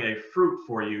becoming a fruit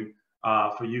for you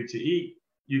to eat.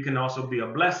 You can also be a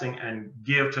blessing and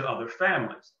give to other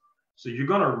families. So you're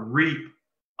going to reap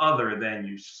other than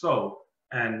you sow.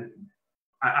 And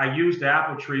I use the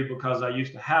apple tree because I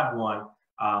used to have one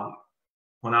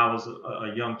when I was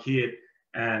a young kid,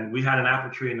 and we had an apple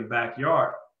tree in the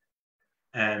backyard.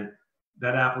 And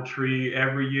that apple tree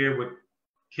every year would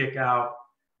kick out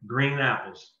green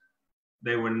apples.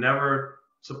 They were never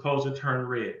supposed to turn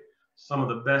red. Some of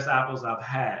the best apples I've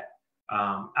had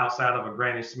outside of a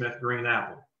Granny Smith green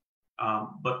apple.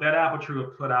 But that apple tree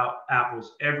would put out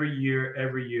apples every year,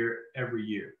 every year, every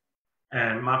year.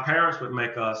 And my parents would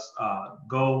make us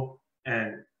go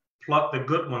and pluck the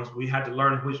good ones. We had to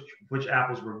learn which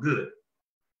apples were good.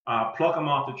 Pluck them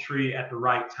off the tree at the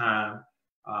right time.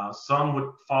 Some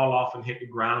would fall off and hit the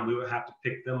ground, and we would have to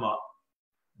pick them up.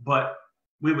 But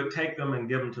we would take them and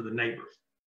give them to the neighbors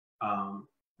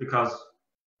because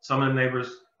some of the neighbors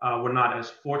were not as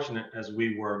fortunate as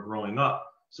we were growing up.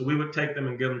 So we would take them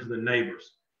and give them to the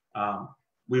neighbors.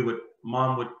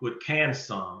 Mom would can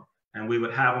some, and we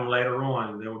would have them later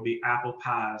on. There would be apple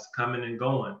pies coming and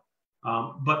going.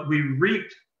 But we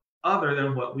reaped other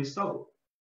than what we sowed.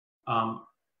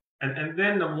 And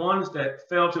then the ones that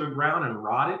fell to the ground and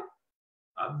rotted,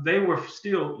 they were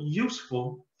still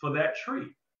useful for that tree.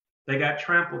 They got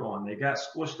trampled on, they got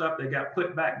squished up, they got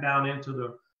put back down into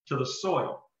the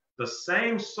soil. The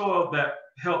same soil that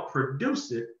helped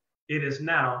produce it, it is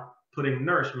now putting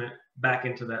nourishment back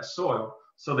into that soil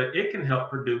so that it can help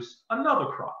produce another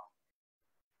crop.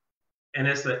 And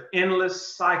it's an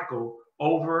endless cycle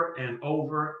over and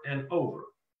over and over.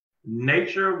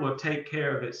 Nature will take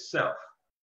care of itself.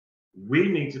 We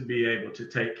need to be able to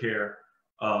take care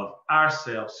of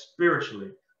ourselves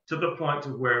spiritually to the point to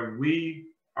where we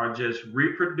are just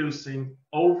reproducing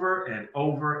over and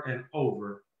over and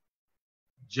over,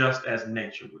 just as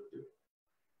nature would do.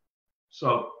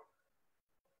 So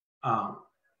I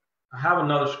have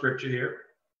another scripture here.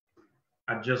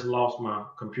 I just lost my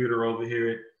computer over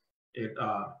here.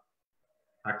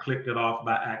 I clicked it off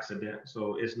by accident,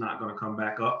 so it's not going to come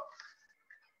back up.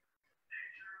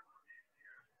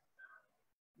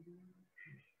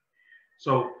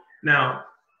 So now,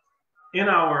 in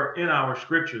our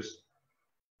scriptures,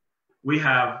 we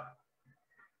have,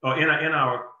 in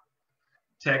our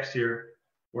text here,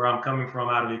 where I'm coming from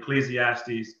out of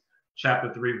Ecclesiastes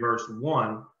chapter 3, verse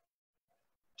 1,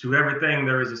 to everything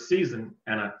there is a season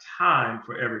and a time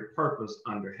for every purpose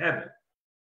under heaven.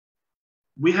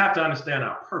 We have to understand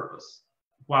our purpose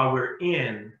while we're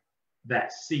in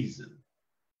that season.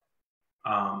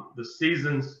 The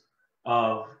seasons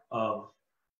of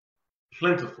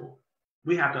plentiful,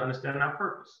 we have to understand our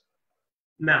purpose.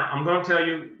 Now, I'm going to tell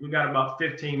you, we got about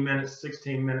 15 minutes,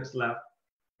 16 minutes left.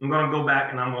 I'm going to go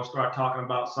back and I'm going to start talking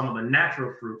about some of the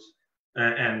natural fruits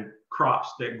and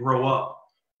crops that grow up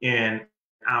in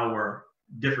our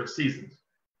different seasons.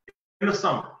 In the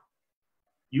summer,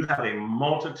 you have a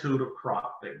multitude of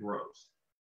crop that grows,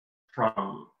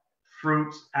 from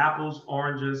fruits, apples,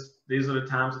 oranges. These are the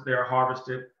times that they are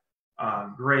harvested.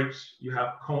 Grapes, you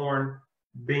have corn,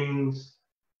 beans,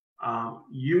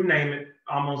 you name it,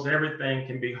 almost everything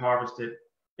can be harvested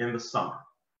in the summer.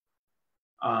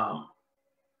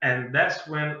 And that's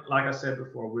when, like I said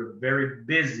before, we're very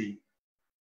busy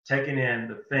taking in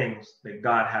the things that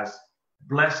God has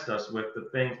blessed us with, the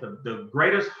things, the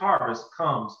greatest harvest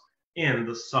comes in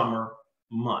the summer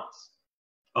months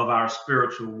of our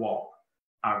spiritual walk.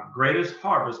 Our greatest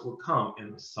harvest will come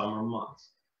in the summer months.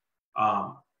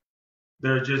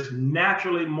 There are just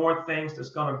naturally more things that's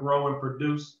going to grow and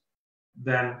produce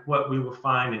than what we will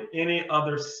find in any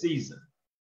other season.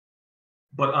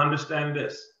 But understand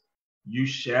this, you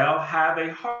shall have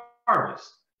a harvest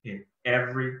in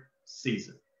every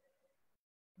season.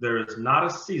 There is not a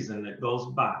season that goes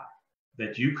by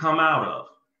that you come out of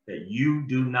that you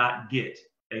do not get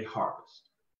a harvest.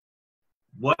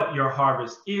 What your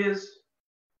harvest is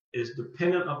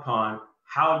dependent upon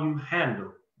how you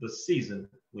handle the season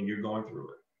when you're going through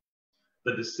it.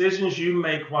 The decisions you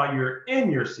make while you're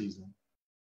in your season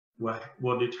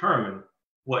will determine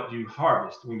what you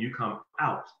harvest when you come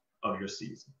out of your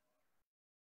season.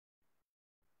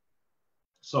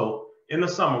 So In the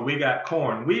summer, we got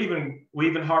corn. We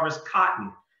even harvest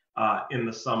cotton in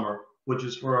the summer, which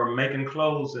is for making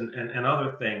clothes and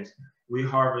other things. We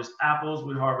harvest apples,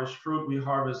 we harvest fruit, we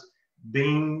harvest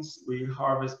beans, we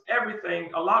harvest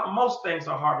everything. Most things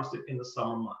are harvested in the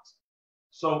summer months.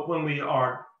 So when we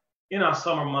are in our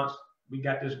summer months, we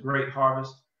got this great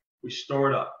harvest, we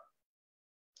store it up.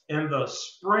 In the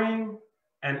spring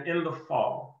and in the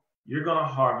fall, you're going to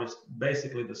harvest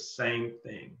basically the same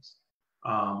things.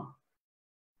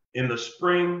 In the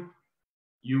spring,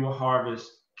 you will harvest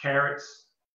carrots,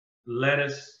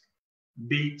 lettuce,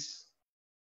 beets.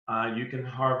 You can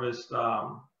harvest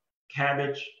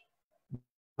cabbage,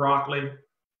 broccoli,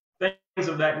 things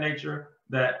of that nature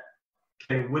that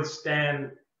can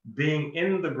withstand being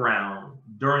in the ground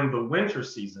during the winter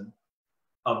season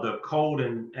of the cold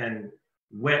and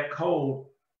wet cold,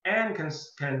 and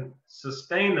can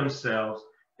sustain themselves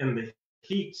in the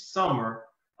heat summer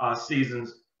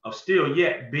seasons of still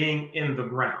yet being in the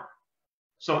ground.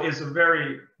 So it's they're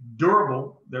very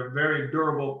durable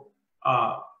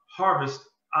harvest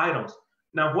items.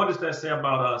 Now, what does that say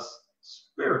about us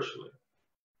spiritually?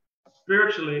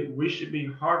 Spiritually, we should be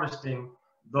harvesting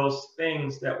those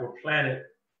things that were planted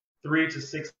 3 to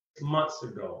 6 months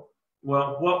ago.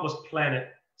 Well, what was planted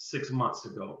 6 months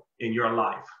ago in your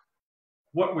life?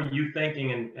 What were you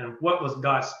thinking, and what was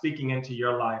God speaking into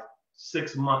your life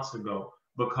 6 months ago?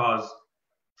 Because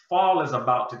fall is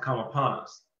about to come upon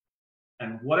us.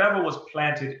 And whatever was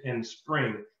planted in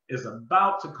spring is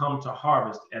about to come to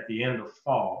harvest at the end of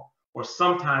fall or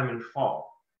sometime in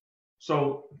fall.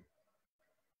 So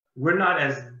we're not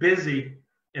as busy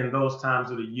in those times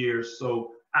of the year.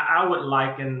 So I would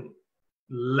liken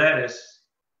lettuce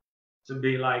to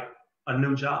be like a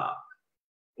new job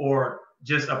or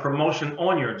just a promotion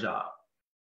on your job.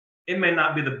 It may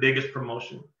not be the biggest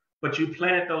promotion, but you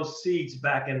planted those seeds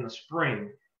back in the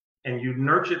spring and you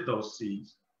nurtured those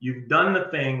seeds. You've done the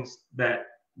things that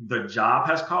the job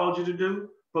has called you to do,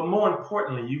 but more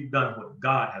importantly, you've done what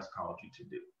God has called you to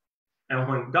do. And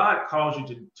when God calls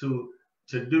you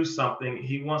to do something,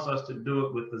 he wants us to do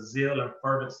it with the zeal and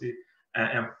fervency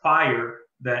and fire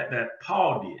that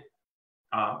Paul did.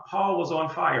 Paul was on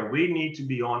fire. We need to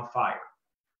be on fire.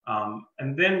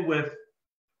 And then with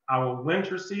our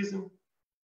winter season,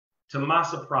 to my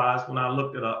surprise, when I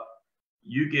looked it up,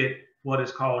 you get what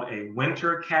is called a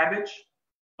winter cabbage,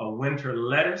 a winter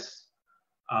lettuce.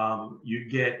 You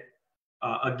get,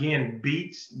 again,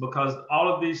 beets, because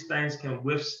all of these things can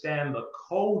withstand the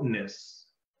coldness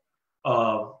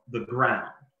of the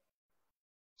ground.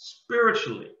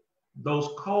 Spiritually, those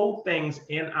cold things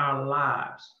in our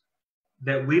lives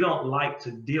that we don't like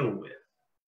to deal with,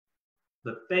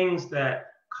 the things that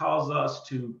cause us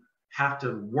to have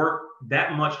to work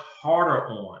that much harder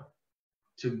on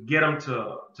to get them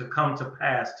to come to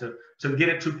pass, to get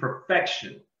it to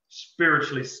perfection,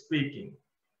 spiritually speaking.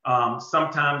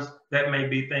 Sometimes that may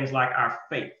be things like our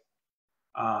faith.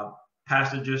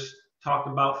 Pastor just talked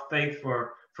about faith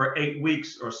for 8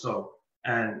 weeks or so.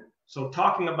 And so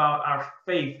talking about our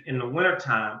faith in the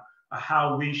wintertime,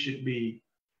 how we should be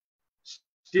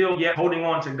still yet holding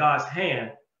on to God's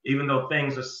hand, even though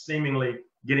things are seemingly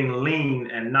getting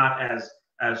lean and not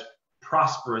as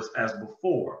prosperous as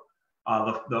before,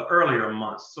 the earlier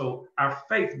months. So our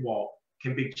faith walk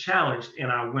can be challenged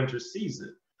in our winter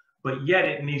season, but yet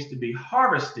it needs to be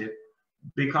harvested,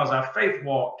 because our faith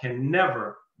walk can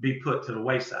never be put to the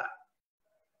wayside.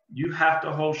 You have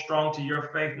to hold strong to your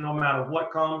faith no matter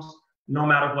what comes, no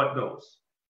matter what goes.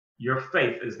 Your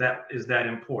faith is that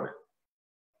important.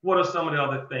 What are some of the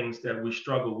other things that we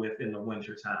struggle with in the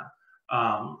wintertime?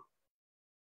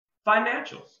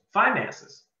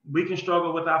 Finances. We can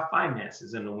struggle with our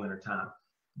finances in the wintertime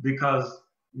because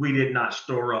we did not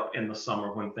store up in the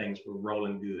summer when things were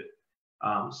rolling good.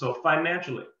 So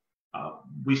financially,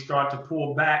 we start to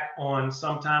pull back on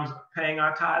sometimes paying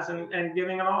our tithes and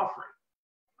giving an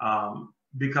offering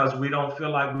because we don't feel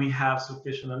like we have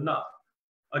sufficient enough.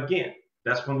 Again,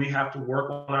 that's when we have to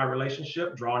work on our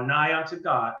relationship, draw nigh unto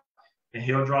God, and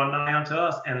he'll draw nigh unto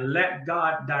us, and let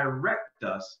God direct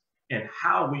us in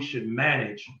how we should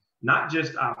manage not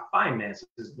just our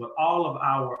finances, but all of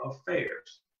our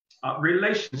affairs.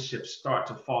 Relationships start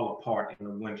to fall apart in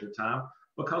the wintertime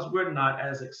because we're not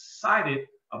as excited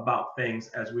about things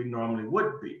as we normally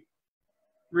would be.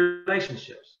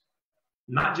 Relationships,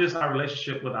 not just our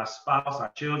relationship with our spouse,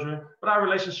 our children, but our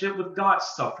relationship with God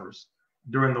suffers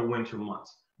during the winter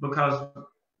months because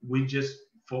we just,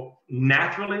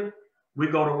 naturally, we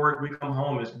go to work, we come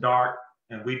home, it's dark,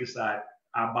 and we decide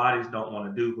our bodies don't want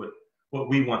to do what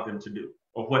we want them to do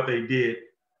or what they did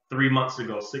 3 months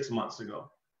ago, 6 months ago.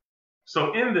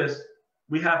 So in this,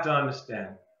 we have to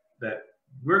understand that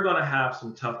we're going to have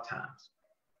some tough times.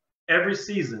 Every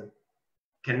season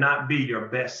cannot be your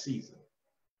best season.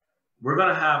 We're going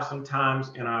to have some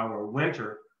times in our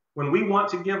winter when we want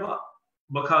to give up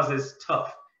because it's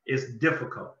tough, it's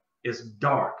difficult, it's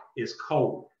dark, it's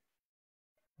cold.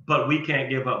 But we can't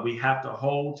give up. We have to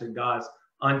hold to God's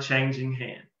unchanging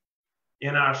hand.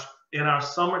 In our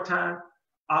summertime,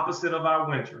 opposite of our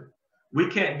winter, we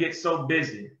can't get so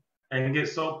busy and get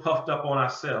so puffed up on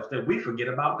ourselves that we forget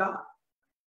about God.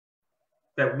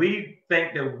 That we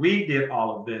think that we did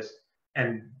all of this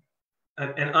and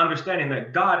understanding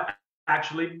that God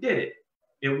actually did it.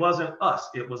 It wasn't us,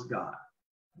 it was God.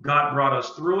 God brought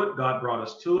us through it. God brought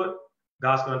us to it.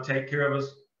 God's going to take care of us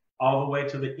all the way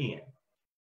to the end.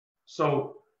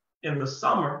 So in the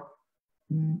summer,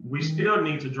 we still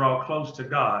need to draw close to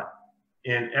God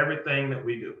in everything that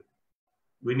we do.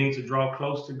 We need to draw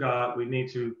close to God. We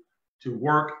need to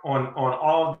work on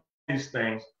all these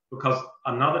things because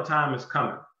another time is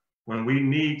coming when we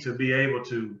need to be able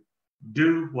to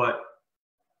do what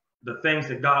the things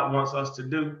that God wants us to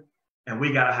do. And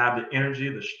we got to have the energy,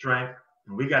 the strength,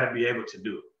 and we got to be able to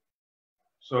do it.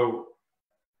 So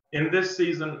in this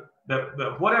season,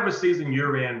 whatever season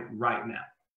you're in right now,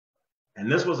 and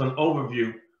this was an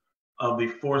overview of the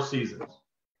 4 seasons.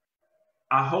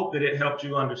 I hope that it helped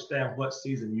you understand what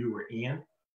season you were in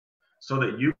so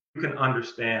that you can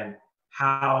understand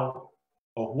how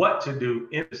or what to do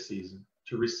in the season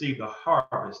to receive the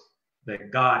harvest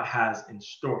that God has in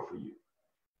store for you.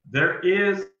 There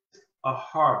is a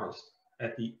harvest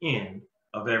at the end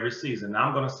of every season. Now,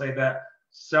 I'm going to say that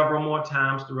several more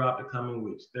times throughout the coming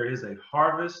weeks. There is a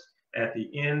harvest at the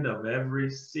end of every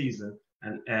season,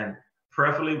 and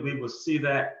preferably we will see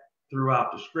that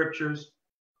throughout the scriptures,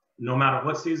 no matter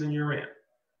what season you're in.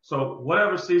 So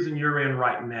whatever season you're in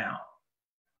right now,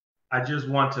 I just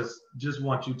want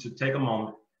you to take a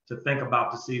moment to think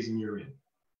about the season you're in.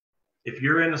 If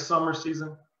you're in the summer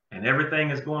season and everything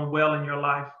is going well in your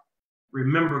life,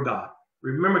 remember God.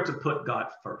 Remember to put God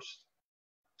first.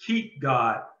 Keep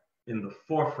God in the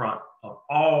forefront of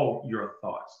all your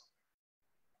thoughts.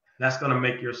 That's going to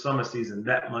make your summer season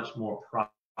that much more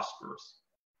prosperous.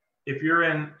 If you're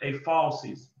in a fall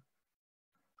season,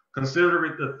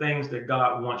 consider the things that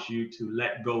God wants you to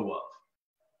let go of.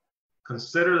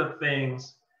 Consider the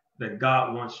things that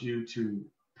God wants you to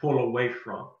pull away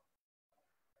from.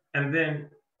 And then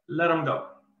let them go.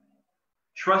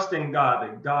 Trust in God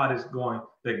that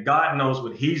God knows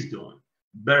what He's doing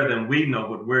better than we know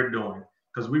what we're doing,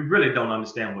 because we really don't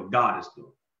understand what God is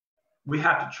doing. We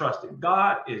have to trust that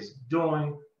God is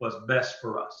doing what's best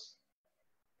for us.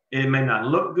 It may not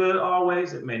look good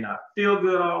always. It may not feel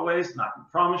good always. And I can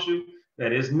promise you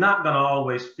that it's not going to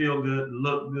always feel good,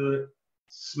 look good,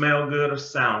 smell good, or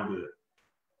sound good.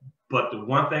 But the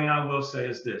one thing I will say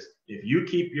is this: if you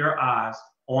keep your eyes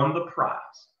on the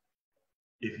prize,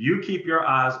 if you keep your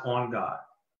eyes on God,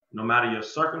 no matter your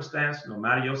circumstance, no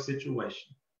matter your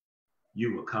situation,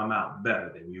 you will come out better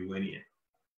than you went in.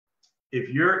 If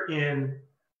you're in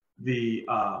the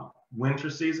winter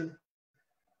season,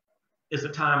 it's a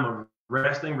time of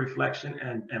resting, reflection,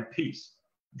 and peace.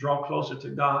 Draw closer to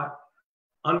God.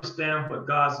 Understand what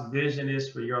God's vision is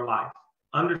for your life.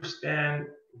 Understand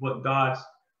what God's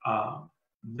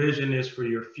vision is for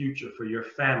your future, for your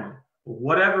family.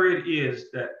 Whatever it is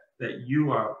that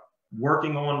you are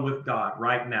working on with God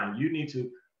right now, you need to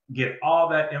get all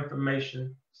that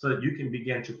information so that you can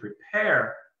begin to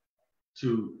prepare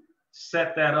to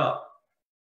set that up.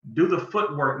 Do the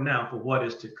footwork now for what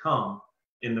is to come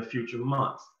in the future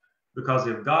months. Because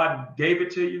if God gave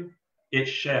it to you, it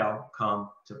shall come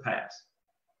to pass.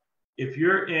 If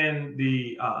you're in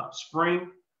the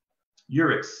spring,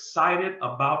 you're excited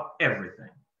about everything.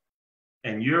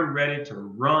 And you're ready to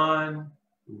run.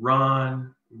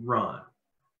 Run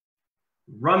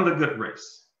the good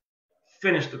race.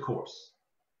 Finish the course.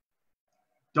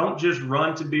 Don't just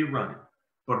run to be running,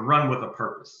 but run with a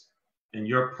purpose. And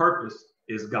your purpose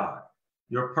is God.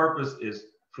 Your purpose is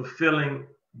fulfilling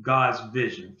God's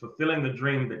vision, fulfilling the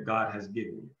dream that God has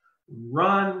given you.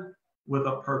 Run with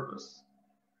a purpose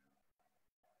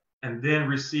and then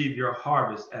receive your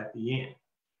harvest at the end.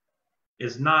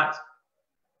 It's not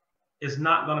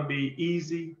going to be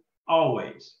easy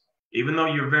always. Even though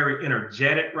you're very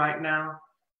energetic right now,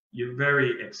 you're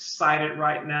very excited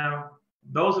right now,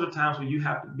 those are the times when you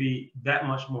have to be that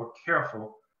much more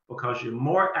careful, because you're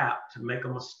more apt to make a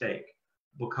mistake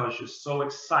because you're so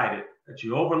excited that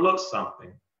you overlook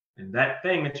something, and that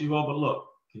thing that you overlook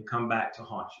can come back to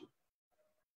haunt you.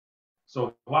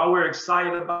 So while we're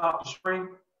excited about the spring,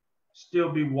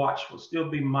 still be watchful, still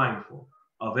be mindful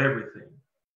of everything.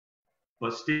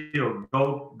 but still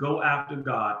go after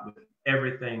God with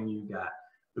everything you got,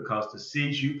 because the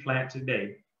seeds you plant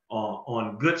today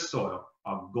on good soil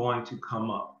are going to come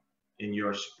up in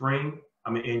your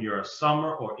in your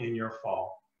summer or in your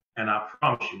fall. And I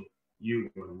promise you,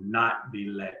 you will not be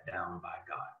let down by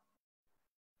God.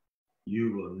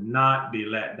 You will not be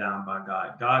let down by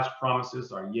God. God's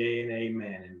promises are yea and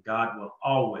amen, and God will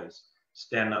always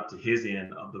stand up to his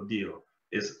end of the deal.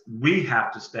 We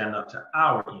have to stand up to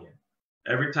our end.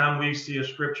 Every time we see a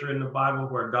scripture in the Bible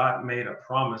where God made a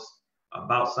promise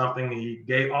about something, he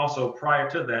gave also prior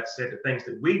to that said the things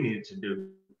that we needed to do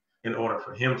in order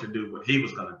for him to do what he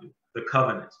was going to do, the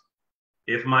covenants.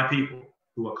 If my people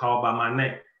who are called by my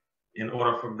name, in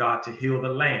order for God to heal the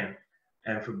land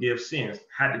and forgive sins,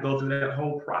 had to go through that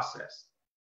whole process.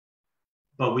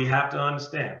 But we have to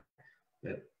understand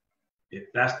that if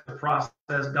that's the process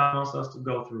God wants us to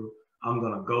go through, I'm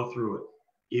going to go through it.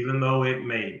 Even though it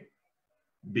may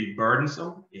be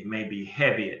burdensome, it may be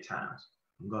heavy at times.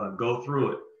 I'm going to go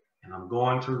through it, and I'm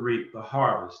going to reap the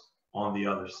harvest on the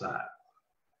other side.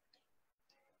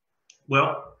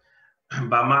 Well,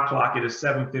 by my clock, it is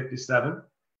 7:57,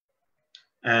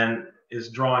 and it's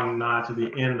drawing nigh to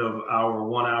the end of our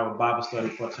 1-hour Bible study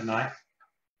for tonight.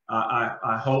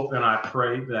 I hope and I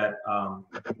pray that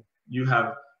you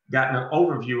have gotten an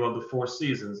overview of the 4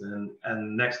 seasons,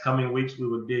 and next coming weeks we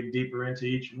will dig deeper into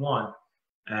each one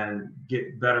and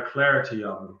get better clarity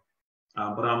of them.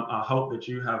 But I hope that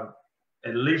you have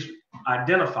at least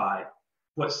identified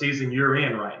what season you're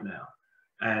in right now.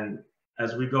 And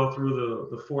as we go through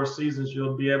the 4 seasons,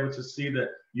 you'll be able to see that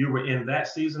you were in that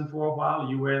season for a while,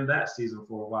 you were in that season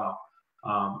for a while.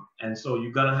 And so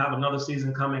you're going to have another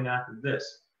season coming after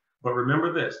this. But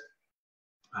remember this,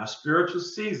 our spiritual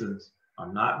seasons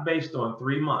are not based on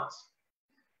 3 months.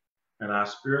 And our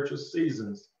spiritual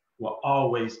seasons will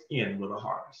always end with a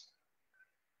harvest.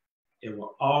 It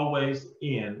will always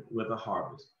end with a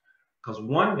harvest. Because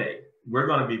one day we're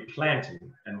going to be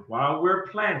planting. And while we're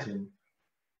planting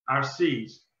our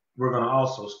seeds, we're going to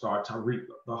also start to reap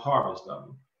the harvest of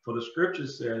them. For the scripture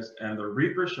says, and the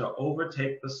reaper shall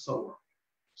overtake the sower.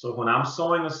 So when I'm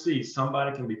sowing a seed,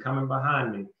 somebody can be coming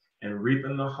behind me and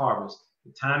reaping the harvest.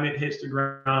 The time it hits the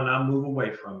ground and I move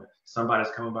away from it, somebody's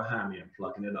coming behind me and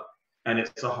plucking it up. And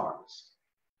it's a harvest.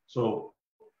 So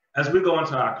as we go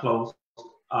into our close,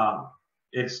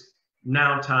 it's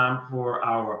now time for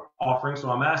our offering. So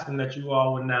I'm asking that you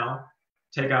all would now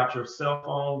take out your cell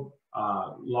phone,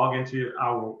 log into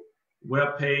our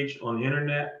webpage on the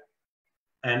internet,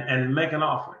 and make an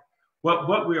offering.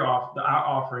 What we are our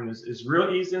offering is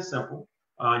real easy and simple.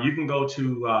 You can go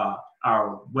to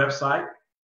our website,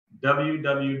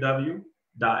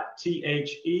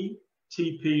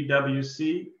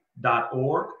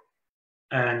 www.thetpwc.org,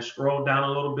 and scroll down a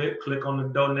little bit, click on the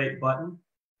donate button,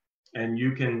 and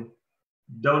you can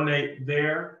donate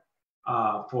there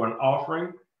for an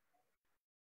offering.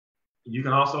 You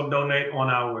can also donate on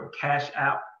our Cash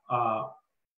App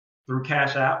through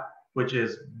Cash App, which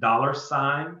is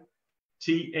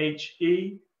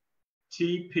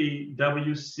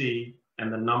 $THETPWC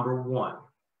and the number 1.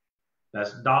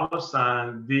 That's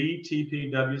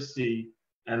 $TPWC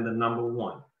and the number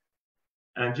 1.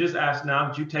 And just ask now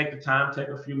that you take the time, take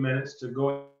a few minutes to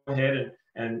go ahead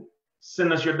and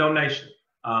send us your donation.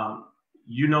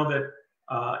 You know that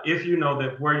if you know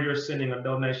that where you're sending a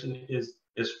donation is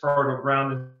fertile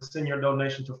ground, send your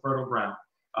donation to fertile ground.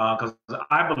 Because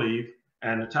I believe,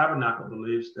 and the Tabernacle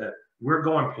believes, that we're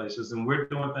going places and we're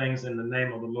doing things in the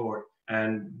name of the Lord.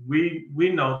 And we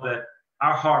know that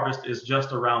our harvest is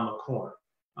just around the corner.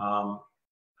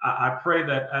 I pray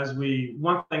that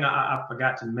one thing I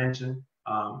forgot to mention,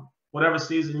 whatever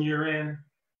season you're in,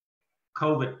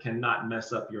 COVID cannot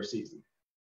mess up your season.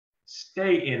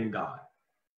 Stay in God.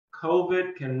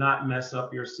 COVID cannot mess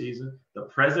up your season. The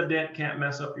president can't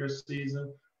mess up your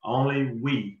season. Only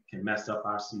we can mess up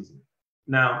our season.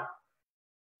 Now,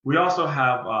 we also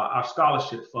have our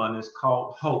scholarship fund is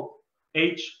called HOPE,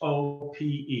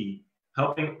 HOPE,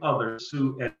 Helping Others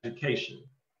Through Education.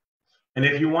 And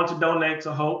if you want to donate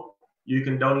to HOPE, you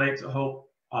can donate to HOPE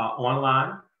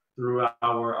online through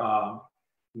our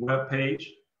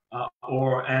webpage,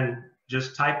 and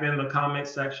just type in the comment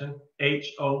section,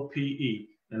 HOPE,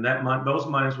 and those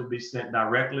monies will be sent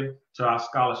directly to our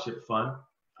scholarship fund.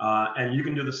 And you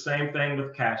can do the same thing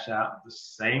with Cash App, the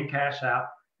same Cash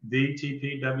App, the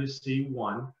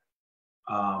TPWC1,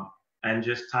 and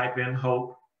just type in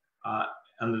HOPE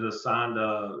under the sign,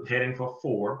 heading for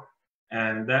 4,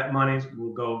 and that money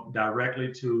will go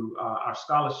directly to our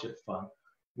scholarship fund,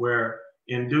 where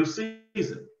in due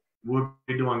season we'll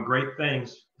be doing great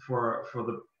things for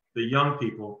the young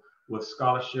people with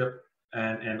scholarship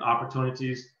and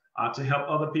opportunities to help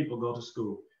other people go to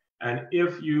school. And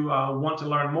if you want to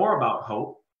learn more about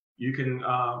hope, you can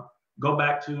go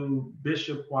back to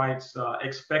Bishop White's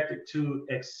Expected to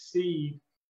Exceed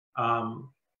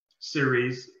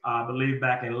series, I believe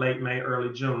back in late May,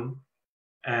 early June.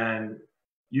 And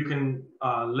you can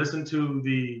listen to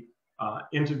the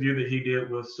interview that he did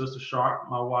with Sister Sharp,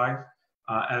 my wife,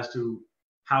 as to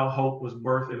how hope was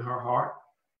birthed in her heart.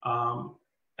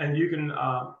 And you can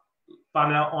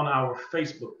find out on our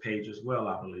Facebook page as well,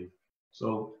 I believe.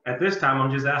 So at this time,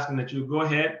 I'm just asking that you go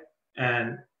ahead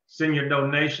and send your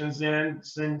donations in,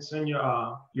 send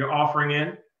your offering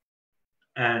in.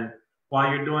 And while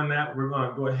you're doing that, we're going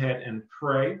to go ahead and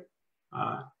pray.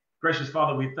 Gracious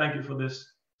Father, we thank you for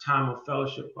this time of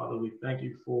fellowship, Father. We thank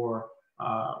you for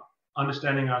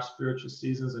understanding our spiritual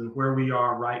seasons and where we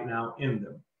are right now in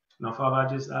them. Now, Father, I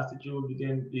just ask that you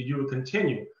would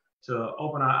continue to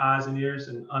open our eyes and ears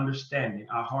and understanding,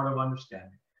 our heart of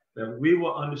understanding, that we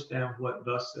will understand what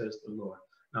thus says the Lord.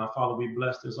 Now, Father, we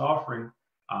bless this offering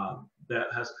that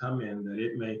has come in, that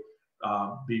it may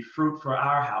be fruit for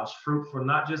our house, fruit for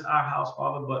not just our house,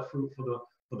 Father, but fruit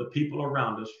for the people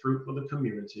around us, fruit for the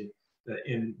community, that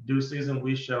in due season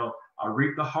we shall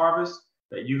reap the harvest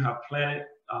that you have planted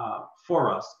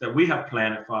for us, that we have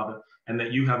planted, Father, and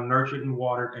that you have nurtured and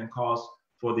watered and caused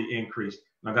for the increase.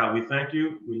 Now, God, we thank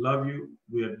you, we love you,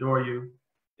 we adore you.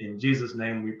 In Jesus'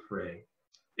 name we pray.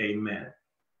 Amen.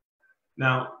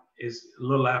 Now, it's a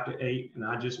little after 8, and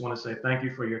I just want to say thank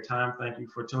you for your time. Thank you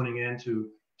for tuning in to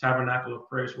Tabernacle of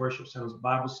Praise Worship Center's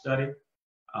Bible study.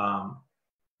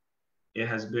 It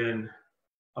has been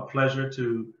a pleasure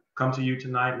to come to you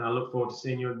tonight, and I look forward to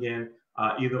seeing you again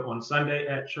either on Sunday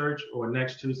at church or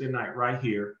next Tuesday night right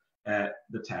here at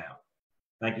the Tab.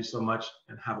 Thank you so much,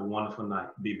 and have a wonderful night.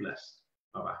 Be blessed.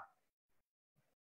 Bye-bye.